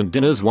lunches and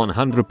dinners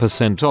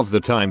 100% of the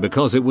time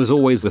because it was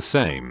always the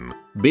same.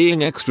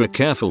 Being extra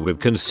careful with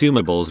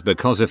consumables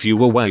because if you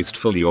were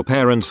wasteful your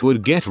parents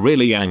would get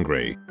really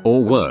angry,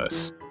 or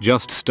worse,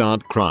 just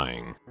start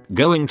crying.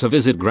 Going to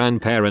visit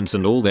grandparents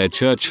and all their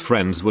church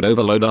friends would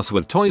overload us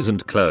with toys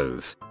and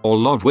clothes,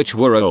 all of which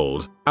were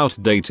old,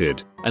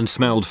 outdated, and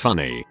smelled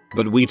funny,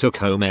 but we took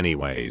home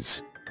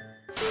anyways.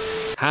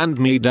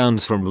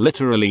 Hand-me-downs from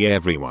literally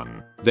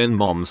everyone. Then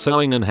mom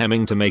sewing and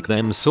hemming to make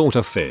them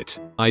sorta fit.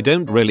 I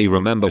don't really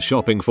remember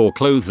shopping for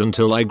clothes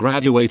until I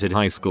graduated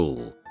high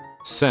school.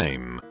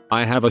 Same.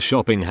 I have a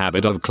shopping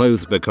habit of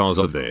clothes because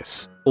of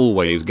this.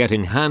 Always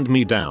getting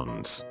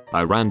hand-me-downs.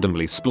 I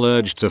randomly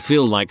splurge to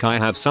feel like I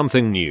have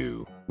something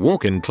new.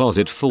 Walk-in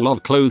closet full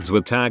of clothes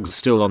with tags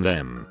still on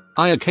them.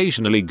 I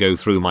occasionally go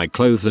through my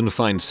clothes and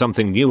find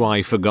something new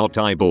I forgot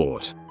I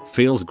bought.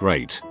 Feels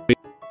great.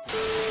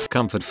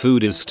 Comfort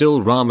food is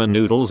still ramen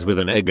noodles with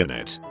an egg in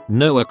it.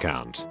 No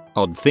account.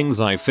 Odd things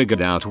I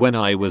figured out when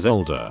I was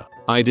older.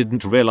 I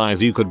didn't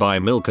realize you could buy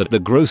milk at the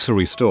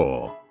grocery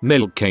store.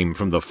 Milk came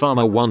from the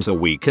farmer once a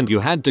week and you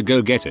had to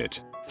go get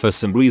it. For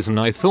some reason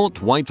I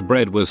thought white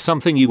bread was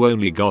something you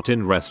only got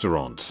in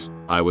restaurants.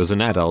 I was an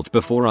adult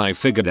before I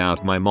figured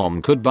out my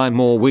mom could buy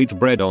more wheat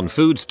bread on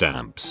food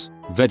stamps.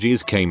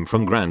 Veggies came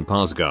from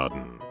grandpa's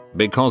garden.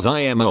 Because I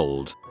am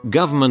old.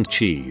 Government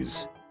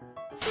cheese.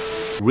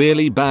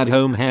 Really bad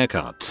home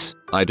haircuts.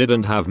 I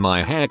didn't have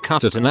my hair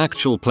cut at an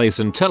actual place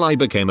until I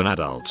became an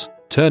adult.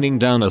 Turning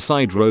down a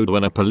side road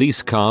when a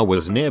police car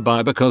was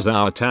nearby because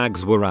our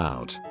tags were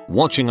out.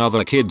 Watching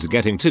other kids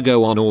getting to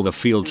go on all the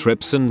field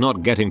trips and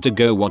not getting to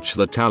go watch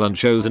the talent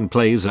shows and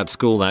plays at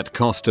school that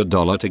cost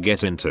 $1 to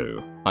get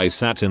into. I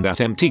sat in that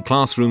empty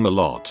classroom a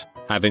lot,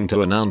 having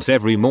to announce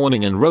every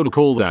morning and roll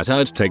call that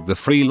I'd take the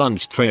free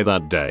lunch tray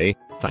that day,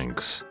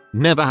 thanks.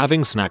 Never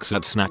having snacks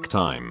at snack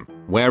time.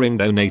 Wearing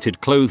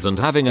donated clothes and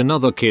having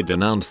another kid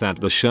announce that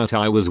the shirt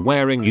I was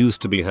wearing used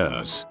to be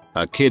hers.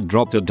 A kid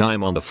dropped a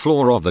dime on the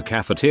floor of the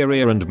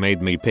cafeteria and made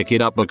me pick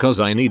it up because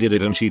I needed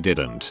it and she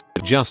didn't.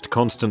 Just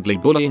constantly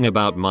bullying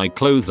about my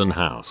clothes and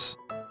house.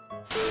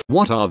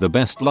 What are the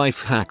best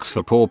life hacks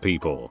for poor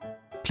people?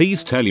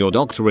 Please tell your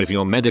doctor if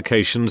your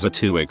medications are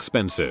too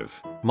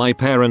expensive. My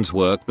parents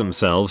worked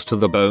themselves to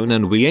the bone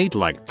and we ate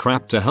like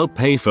crap to help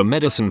pay for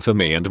medicine for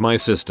me and my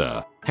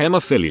sister.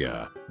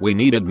 Hemophilia. We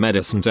needed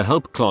medicine to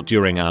help clot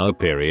during our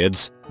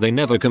periods. They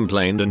never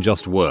complained and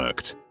just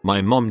worked.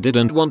 My mom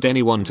didn't want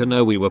anyone to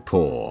know we were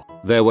poor.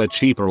 There were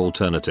cheaper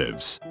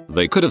alternatives.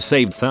 They could have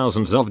saved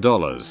thousands of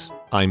dollars.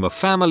 I'm a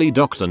family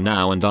doctor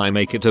now and I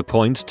make it a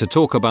point to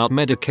talk about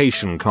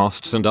medication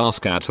costs and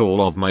ask at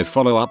all of my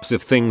follow-ups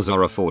if things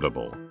are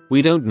affordable.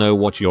 We don't know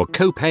what your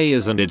copay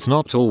is and it's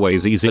not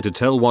always easy to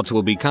tell what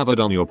will be covered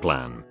on your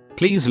plan.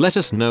 Please let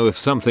us know if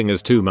something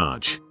is too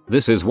much.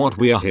 This is what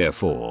we are here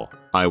for.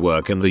 I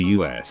work in the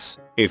US.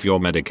 If your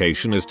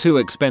medication is too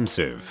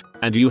expensive,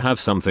 and you have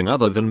something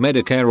other than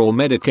Medicare or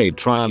Medicaid,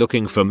 try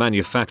looking for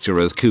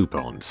manufacturer's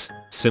coupons.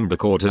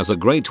 Symbicort has a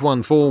great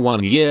one for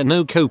 1 year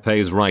no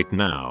copays right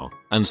now,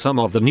 and some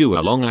of the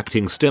newer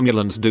long-acting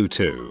stimulants do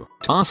too.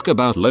 Ask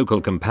about local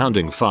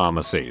compounding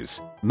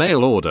pharmacies.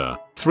 Mail order,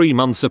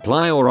 3-month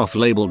supply or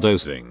off-label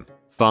dosing.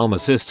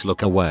 Pharmacists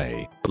look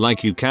away.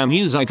 Like you can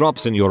use eye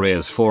drops in your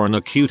ears for an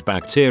acute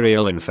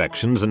bacterial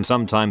infections and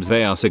sometimes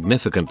they are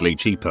significantly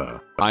cheaper.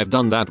 I've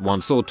done that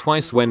once or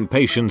twice when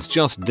patients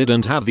just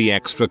didn't have the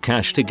extra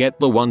cash to get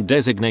the one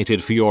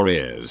designated for your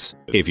ears.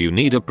 If you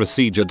need a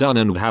procedure done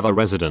and have a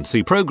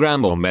residency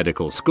program or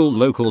medical school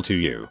local to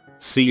you,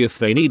 see if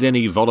they need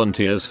any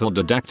volunteers for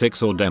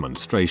didactics or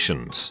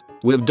demonstrations.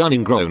 We've done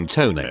ingrown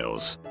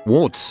toenails,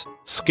 warts,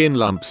 skin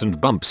lumps and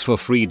bumps for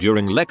free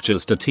during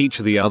lectures to teach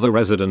the other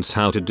residents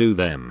how to do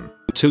them.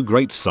 2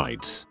 great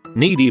sites,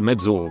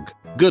 needymeds.org,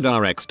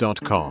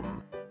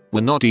 goodrx.com.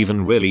 We're not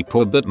even really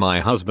poor but my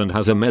husband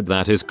has a med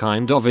that is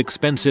kind of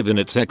expensive in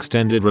its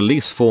extended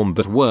release form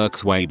but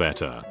works way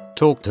better.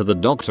 Talked to the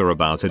doctor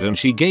about it and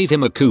she gave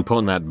him a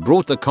coupon that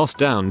brought the cost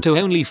down to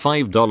only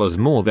 $5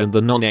 more than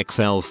the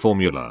non-XL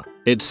formula.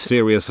 It's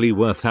seriously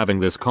worth having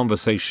this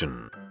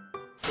conversation.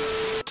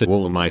 To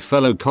all my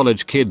fellow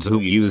college kids who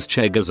use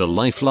Chegg as a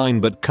lifeline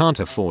but can't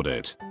afford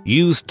it,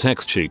 use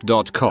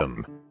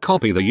textsheet.com.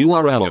 Copy the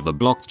URL of the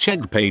blocked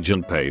Chegg page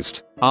and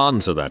paste.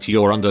 Answer that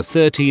you're under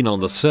 13 on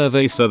the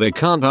survey so they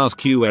can't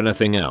ask you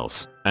anything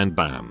else. And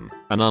bam,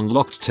 an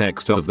unlocked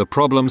text of the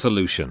problem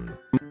solution.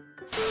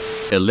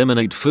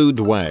 Eliminate food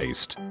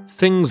waste.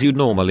 Things you'd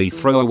normally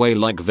throw away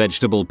like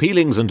vegetable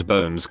peelings and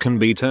bones can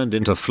be turned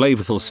into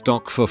flavorful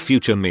stock for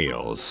future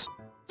meals.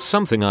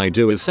 Something I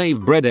do is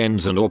save bread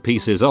ends and or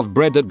pieces of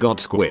bread that got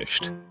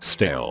squished,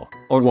 stale,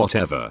 or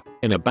whatever,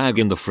 in a bag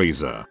in the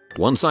freezer.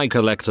 Once I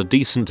collect a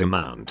decent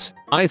amount,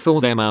 I thaw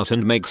them out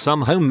and make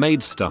some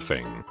homemade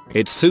stuffing.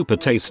 It's super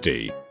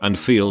tasty and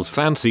feels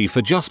fancy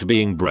for just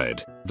being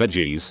bread,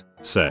 veggies,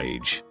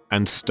 sage,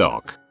 and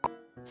stock.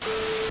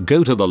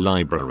 Go to the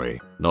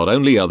library. Not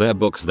only are there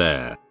books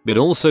there, but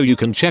also you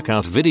can check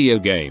out video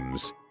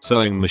games,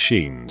 sewing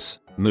machines,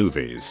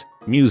 movies,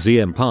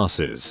 museum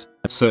passes,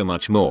 so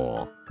much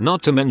more.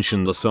 Not to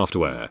mention the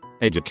software,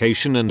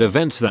 education and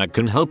events that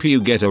can help you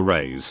get a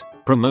raise,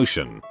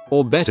 promotion,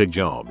 or better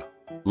job.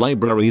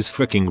 Libraries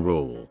freaking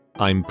rule.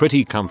 I'm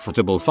pretty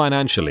comfortable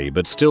financially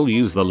but still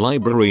use the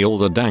library all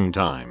the dang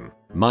time.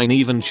 Mine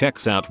even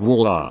checks out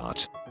wall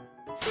art.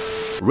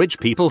 Rich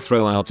people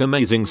throw out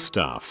amazing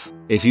stuff.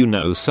 If you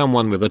know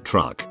someone with a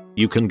truck,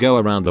 You can go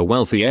around the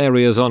wealthy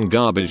areas on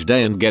garbage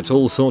day and get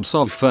all sorts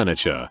of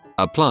furniture,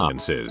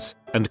 appliances,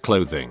 and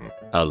clothing,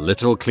 a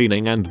little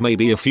cleaning and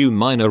maybe a few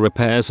minor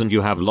repairs, and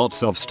you have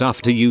lots of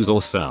stuff to use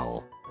or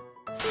sell.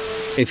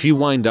 If you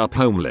wind up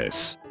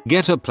homeless,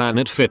 get a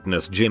Planet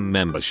Fitness gym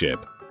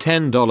membership,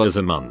 $10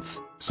 a month,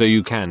 so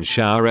you can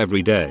shower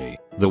every day.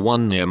 The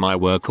one near my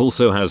work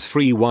also has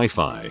free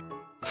Wi-Fi,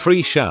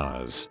 free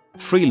showers,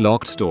 free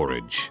locked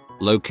storage,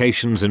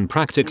 locations in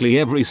practically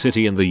every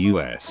city in the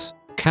US.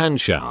 Can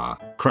shower,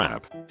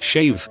 crap,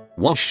 shave,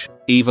 wash,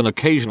 even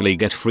occasionally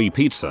get free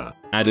pizza.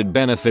 Added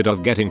benefit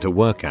of getting to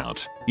work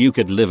out. You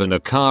could live in a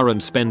car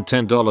and spend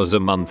 $10 a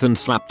month and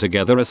slap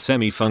together a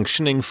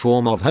semi-functioning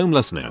form of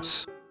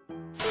homelessness.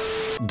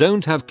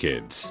 Don't have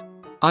kids.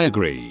 I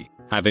agree,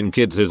 having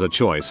kids is a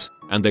choice,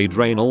 and they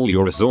drain all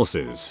your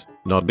resources.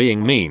 Not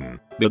being mean,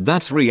 but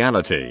that's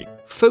reality,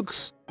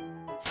 folks.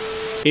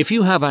 If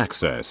you have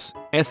access,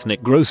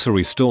 ethnic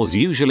grocery stores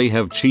usually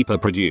have cheaper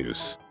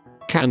produce.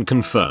 Can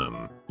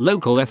confirm,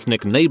 local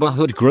ethnic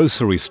neighborhood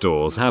grocery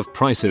stores have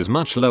prices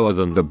much lower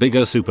than the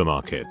bigger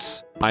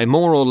supermarkets. I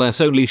more or less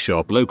only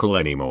shop local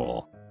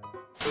anymore.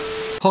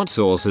 Hot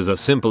sauce is a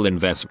simple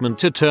investment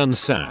to turn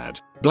sad,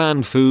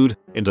 bland food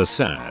into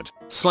sad,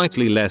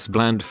 slightly less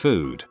bland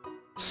food.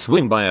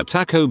 Swing by a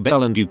Taco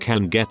Bell and you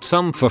can get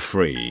some for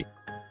free.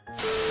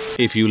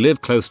 If you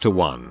live close to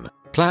one,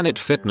 Planet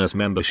Fitness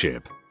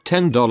membership,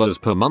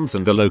 $10 per month,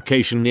 and the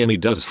location near me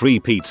does free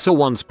pizza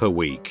once per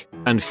week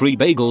and free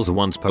bagels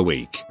once per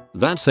week.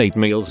 That's 8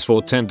 meals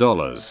for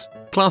 $10.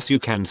 Plus you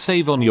can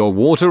save on your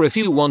water if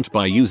you want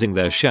by using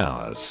their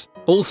showers.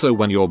 Also,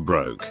 when you're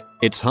broke,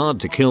 it's hard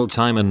to kill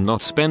time and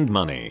not spend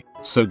money,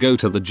 so go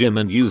to the gym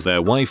and use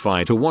their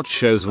Wi-Fi to watch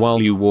shows while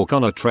you walk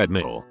on a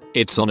treadmill.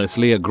 It's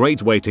honestly a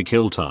great way to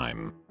kill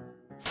time.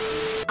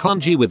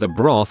 Congee with a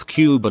broth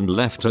cube and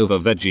leftover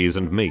veggies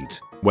and meat.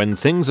 When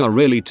things are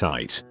really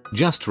tight,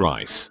 just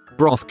rice,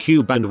 broth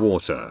cube and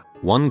water.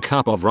 1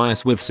 cup of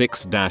rice with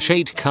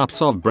 6-8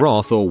 cups of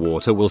broth or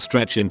water will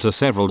stretch into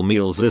several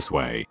meals this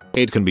way.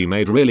 It can be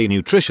made really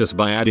nutritious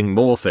by adding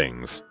more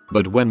things,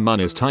 but when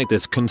money's tight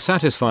this can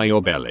satisfy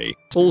your belly.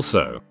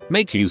 Also,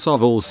 make use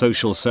of all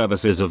social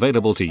services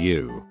available to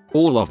you.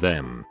 All of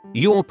them.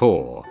 You're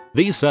poor.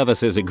 These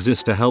services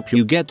exist to help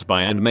you get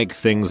by and make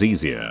things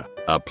easier.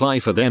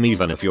 Apply for them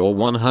even if you're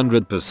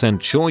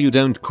 100% sure you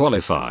don't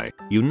qualify.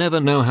 You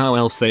never know how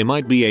else they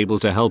might be able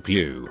to help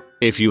you.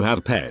 If you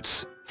have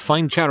pets,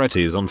 find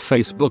charities on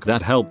Facebook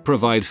that help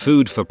provide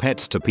food for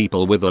pets to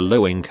people with a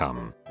low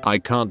income. I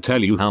can't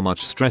tell you how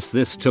much stress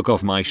this took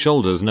off my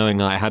shoulders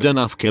knowing I had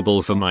enough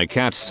kibble for my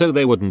cats so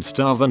they wouldn't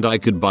starve and I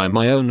could buy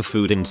my own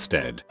food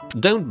instead.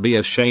 Don't be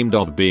ashamed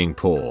of being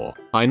poor.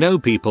 I know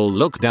people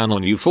look down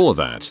on you for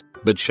that,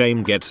 but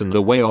shame gets in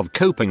the way of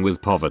coping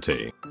with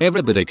poverty.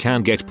 Everybody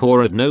can get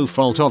poor at no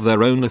fault of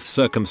their own if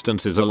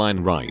circumstances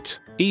align right.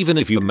 Even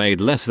if you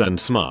made less than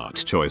smart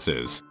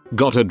choices,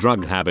 got a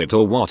drug habit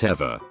or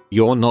whatever,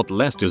 you're not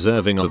less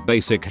deserving of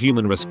basic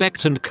human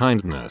respect and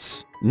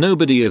kindness.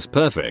 Nobody is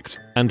perfect,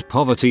 and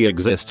poverty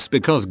exists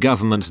because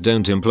governments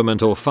don't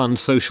implement or fund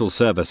social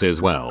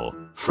services well.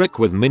 Frick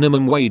with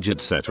minimum wage,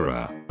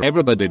 etc.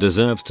 Everybody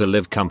deserves to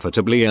live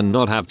comfortably and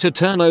not have to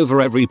turn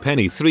over every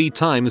penny 3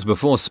 times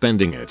before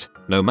spending it,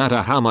 no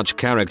matter how much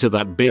character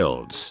that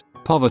builds.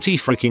 Poverty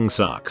freaking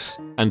sucks,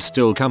 and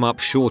still come up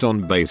short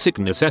on basic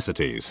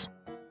necessities.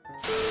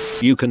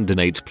 You can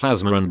donate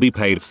plasma and be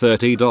paid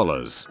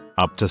 $30,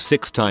 up to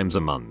 6 times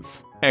a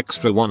month,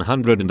 extra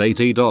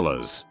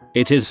 $180.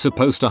 It is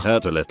supposed to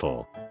hurt a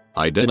little.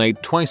 I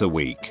donate twice a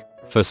week,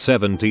 for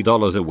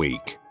 $70 a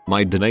week.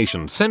 My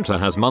donation center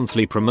has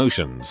monthly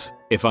promotions.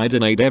 If I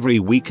donate every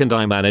week and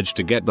I manage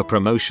to get the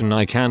promotion,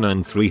 I can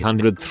earn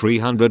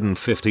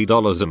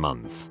 $350 a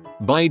month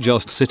by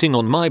just sitting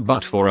on my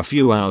butt for a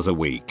few hours a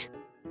week.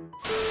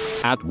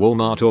 At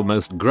Walmart or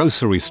most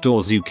grocery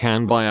stores you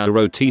can buy a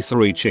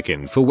rotisserie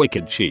chicken for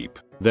wicked cheap.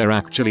 They're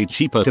actually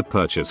cheaper to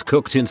purchase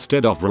cooked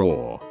instead of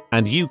raw,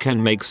 and you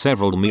can make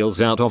several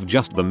meals out of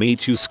just the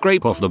meat you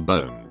scrape off the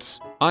bones.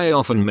 I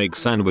often make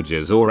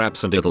sandwiches or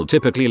wraps and it'll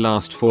typically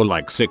last for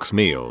like 6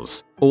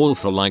 meals, all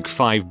for like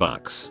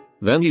 $5.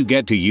 Then you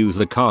get to use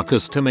the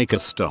carcass to make a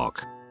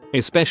stock.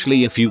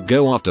 Especially if you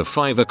go after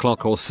 5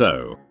 o'clock or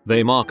so,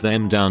 they mark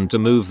them down to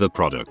move the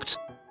product.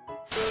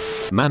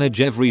 Manage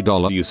every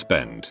dollar you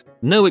spend.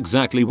 Know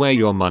exactly where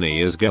your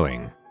money is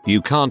going.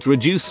 You can't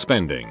reduce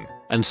spending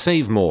and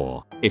save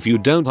more if you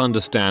don't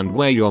understand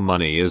where your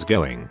money is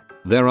going.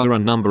 There are a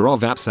number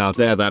of apps out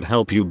there that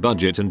help you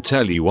budget and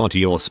tell you what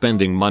you're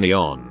spending money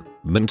on.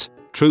 Mint,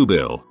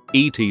 Truebill,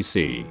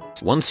 etc.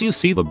 Once you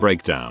see the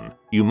breakdown,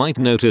 you might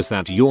notice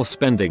that you're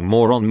spending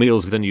more on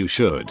meals than you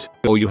should,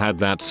 or you had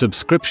that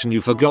subscription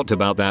you forgot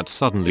about that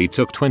suddenly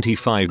took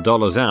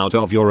 $25 out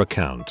of your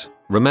account.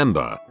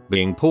 Remember,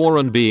 being poor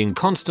and being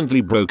constantly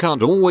broke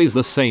aren't always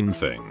the same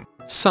thing.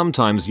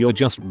 Sometimes you're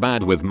just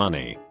bad with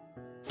money.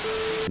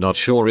 Not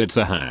sure it's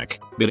a hack,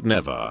 but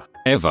never,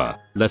 ever,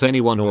 let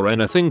anyone or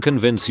anything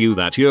convince you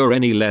that you're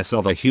any less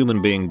of a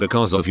human being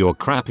because of your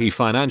crappy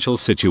financial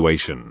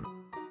situation.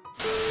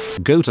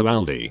 Go to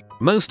Aldi.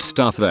 Most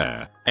stuff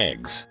there,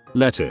 eggs,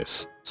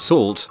 lettuce,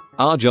 salt,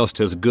 are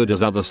just as good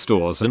as other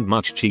stores and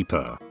much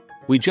cheaper.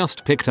 We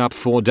just picked up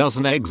 4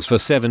 dozen eggs for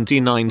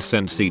 79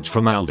 cents each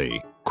from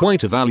Aldi.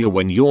 Quite a value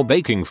when you're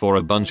baking for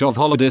a bunch of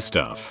holiday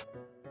stuff.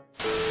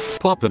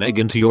 Pop an egg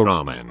into your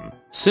ramen.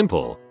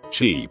 Simple,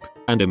 cheap,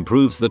 and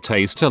improves the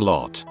taste a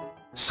lot.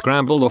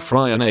 Scramble or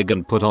fry an egg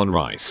and put on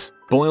rice.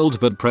 Boiled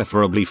but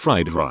preferably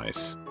fried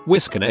rice.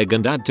 Whisk an egg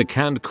and add to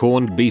canned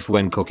corned beef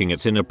when cooking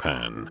it in a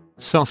pan.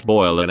 Soft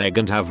boil an egg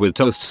and have with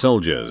toast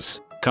soldiers.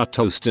 Cut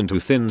toast into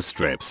thin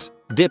strips.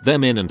 Dip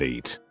them in and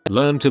eat.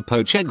 Learn to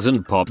poach eggs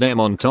and pop them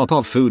on top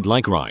of food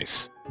like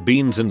rice,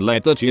 beans and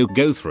let that yolk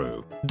go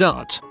through.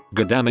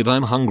 Goddammit,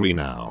 I'm hungry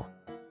now.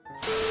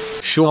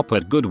 Shop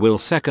at Goodwill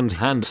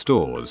second-hand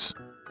stores.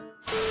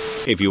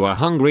 If you are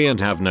hungry and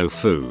have no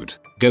food,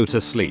 go to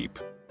sleep.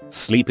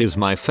 Sleep is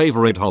my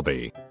favorite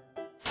hobby.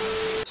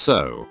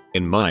 So,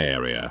 in my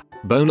area,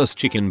 boneless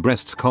chicken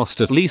breasts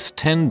cost at least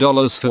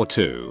 $10 for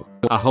 2.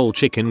 A whole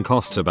chicken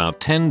costs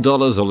about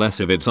 $10 or less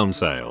if it's on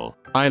sale.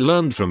 I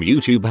learned from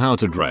YouTube how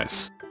to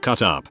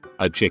cut up,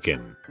 a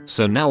chicken.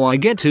 So now I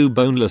get 2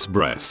 boneless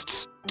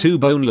breasts, 2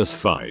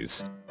 boneless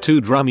thighs,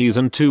 2 drummies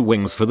and 2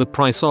 wings for the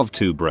price of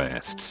 2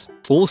 breasts.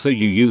 Also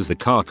you use the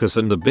carcass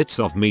and the bits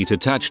of meat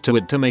attached to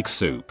it to make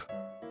soup.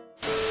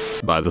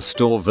 Buy the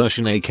store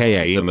version,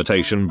 aka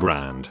imitation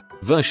brand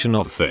version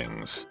of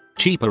things.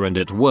 Cheaper and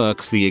it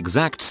works the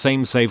exact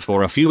same save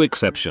for a few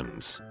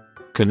exceptions.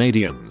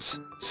 Canadians,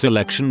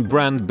 Selection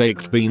brand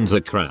baked beans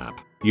are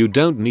crap. You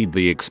don't need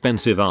the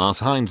expensive ass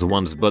Heinz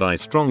ones, but I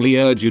strongly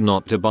urge you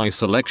not to buy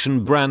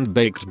Selection brand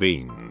baked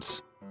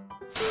beans.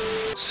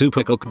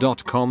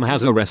 Supercook.com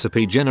has a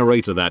recipe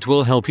generator that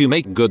will help you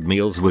make good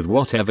meals with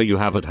whatever you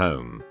have at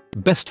home.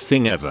 Best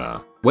thing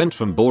ever. Went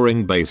from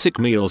boring basic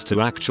meals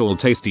to actual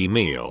tasty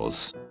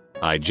meals.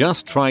 I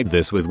just tried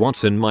this with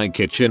what's in my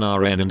kitchen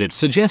RN and it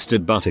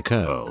suggested butter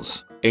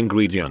curls,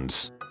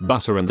 ingredients,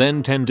 butter and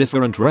then 10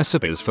 different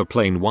recipes for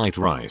plain white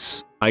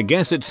rice. I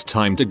guess it's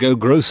time to go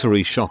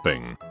grocery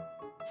shopping.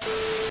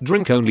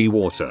 Drink only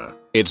water.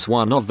 It's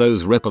one of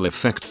those ripple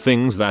effect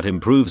things that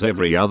improves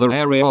every other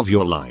area of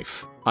your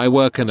life. I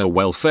work in a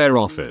welfare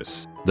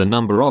office. The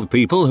number of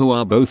people who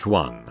are both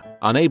 1,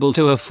 unable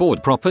to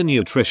afford proper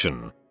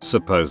nutrition,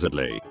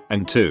 supposedly,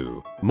 and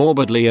 2,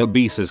 morbidly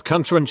obese is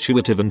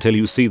counterintuitive until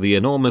you see the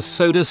enormous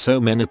soda so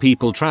many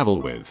people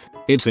travel with.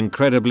 It's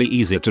incredibly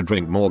easy to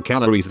drink more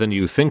calories than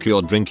you think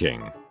you're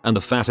drinking, and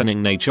the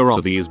fattening nature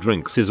of these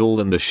drinks is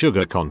all in the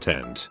sugar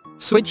content.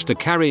 Switch to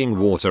carrying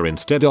water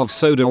instead of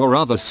soda or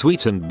other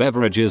sweetened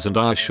beverages and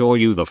I assure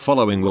you the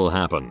following will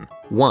happen.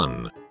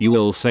 1. You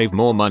will save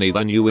more money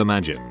than you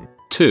imagine.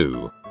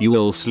 2. You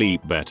will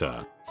sleep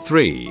better.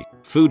 3.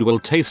 Food will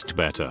taste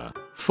better.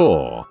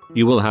 4.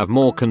 You will have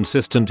more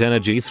consistent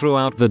energy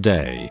throughout the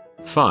day.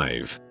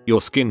 5.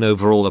 Your skin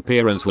overall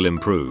appearance will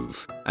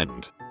improve.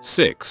 And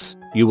 6.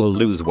 You will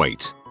lose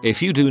weight. If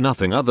you do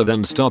nothing other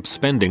than stop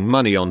spending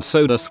money on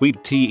soda,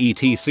 sweet tea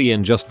etc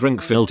and just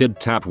drink filtered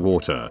tap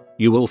water,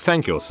 you will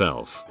thank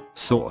yourself.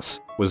 Source: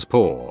 was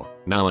poor,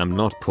 now I'm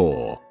not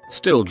poor.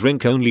 Still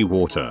drink only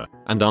water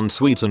and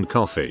unsweetened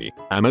coffee.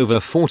 I'm over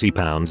 40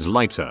 pounds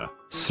lighter.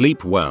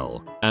 Sleep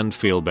well and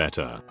feel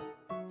better.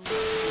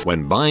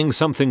 When buying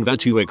something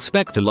that you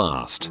expect to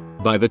last,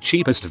 buy the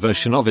cheapest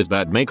version of it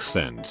that makes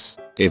sense.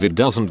 If it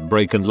doesn't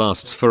break and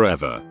lasts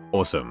forever,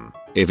 awesome.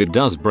 If it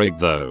does break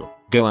though,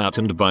 go out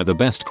and buy the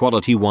best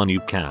quality one you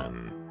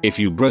can. If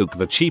you broke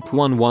the cheap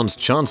one once,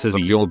 chances are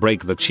you'll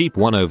break the cheap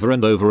one over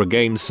and over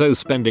again, so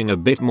spending a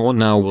bit more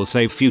now will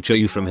save future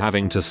you from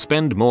having to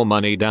spend more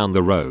money down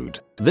the road.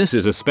 This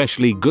is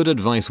especially good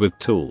advice with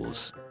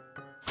tools.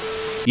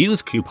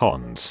 Use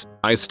coupons.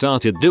 I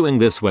started doing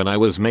this when I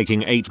was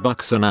making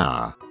 $8 an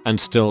hour, and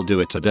still do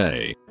it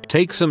today.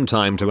 Take some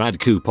time to add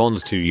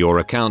coupons to your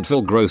account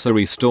for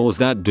grocery stores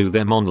that do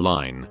them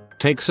online.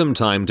 Take some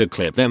time to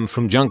clip them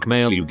from junk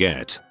mail you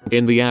get.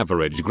 In the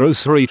average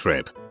grocery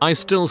trip, I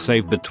still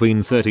save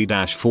between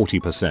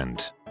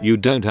 30-40%. You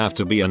don't have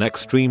to be an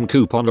extreme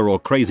couponer or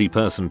crazy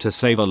person to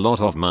save a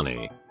lot of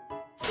money.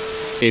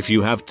 If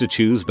you have to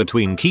choose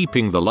between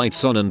keeping the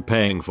lights on and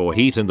paying for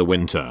heat in the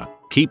winter,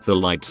 keep the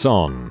lights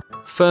on.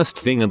 First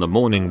thing in the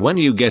morning when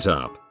you get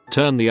up,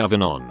 turn the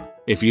oven on,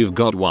 if you've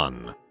got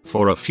one,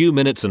 for a few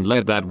minutes and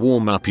let that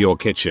warm up your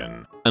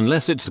kitchen.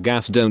 Unless it's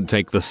gas, don't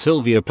take the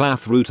Sylvia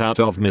Plath route out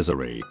of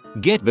misery.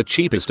 Get the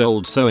cheapest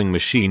old sewing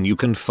machine you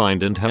can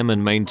find and hem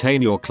and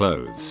maintain your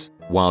clothes.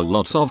 While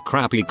lots of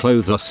crappy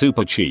clothes are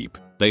super cheap,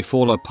 they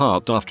fall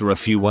apart after a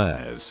few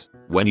wears.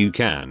 When you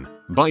can,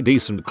 buy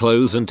decent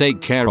clothes and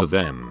take care of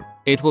them.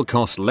 It will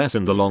cost less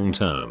in the long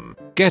term.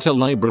 Get a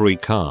library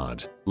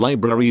card.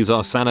 Libraries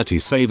are sanity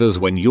savers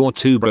when you're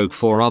too broke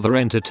for other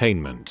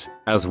entertainment.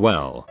 As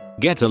well,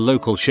 get a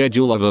local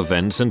schedule of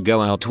events and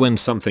go out when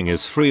something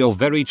is free or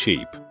very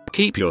cheap.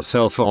 Keep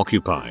yourself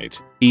occupied,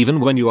 even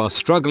when you are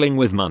struggling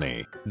with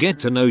money. Get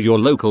to know your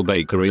local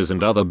bakeries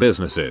and other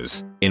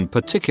businesses, in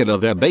particular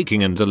their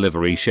baking and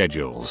delivery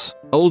schedules.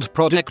 Old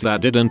product that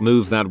didn't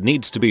move that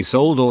needs to be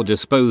sold or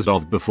disposed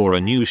of before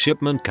a new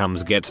shipment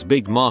comes gets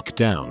big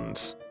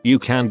markdowns. You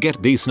can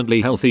get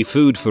decently healthy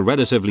food for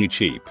relatively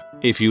cheap.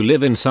 If you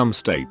live in some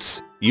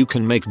states, you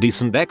can make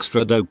decent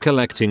extra dough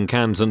collecting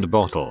cans and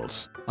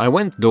bottles. I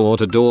went door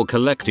to door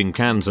collecting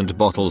cans and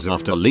bottles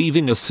after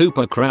leaving a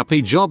super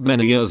crappy job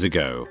many years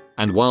ago,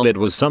 and while it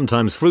was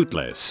sometimes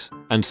fruitless,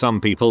 and some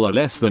people are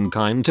less than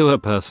kind to a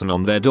person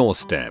on their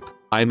doorstep,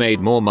 I made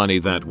more money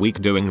that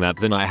week doing that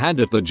than I had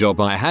at the job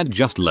I had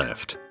just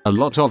left. A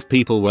lot of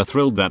people were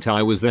thrilled that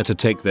I was there to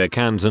take their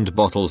cans and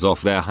bottles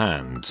off their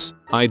hands.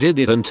 I did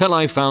it until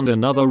I found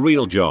another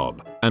real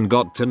job, and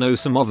got to know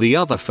some of the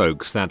other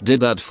folks that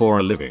did that for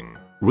a living.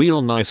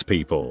 Real nice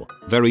people,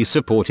 very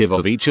supportive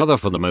of each other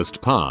for the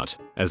most part,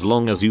 as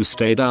long as you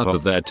stayed out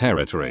of their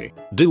territory.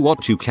 Do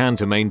what you can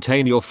to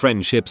maintain your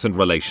friendships and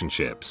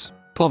relationships.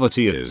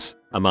 Poverty is,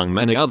 among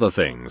many other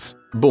things,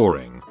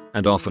 boring,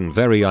 and often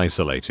very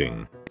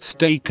isolating.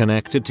 Stay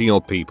connected to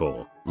your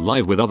people,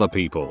 live with other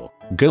people,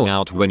 go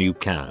out when you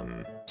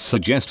can,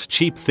 suggest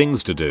cheap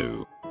things to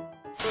do.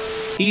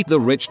 Eat the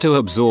rich to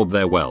absorb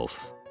their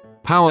wealth.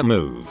 Power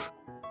move.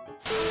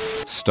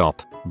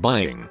 Stop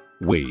buying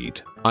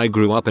weed. I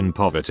grew up in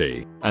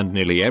poverty, and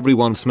nearly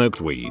everyone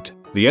smoked weed.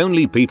 The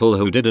only people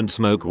who didn't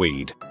smoke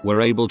weed were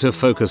able to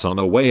focus on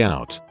a way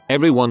out.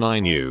 Everyone I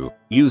knew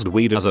used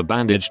weed as a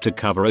bandage to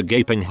cover a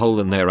gaping hole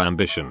in their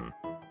ambition.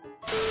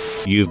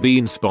 You've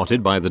been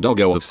spotted by the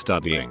doggo of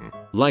studying.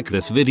 Like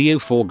this video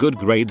for good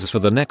grades for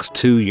the next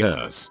 2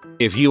 years.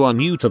 If you are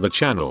new to the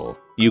channel,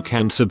 you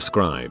can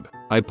subscribe.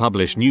 I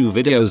publish new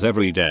videos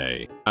every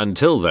day.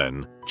 Until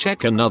then,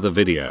 check another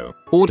video,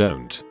 or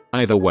don't.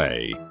 Either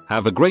way,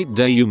 have a great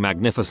day you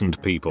magnificent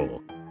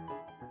people.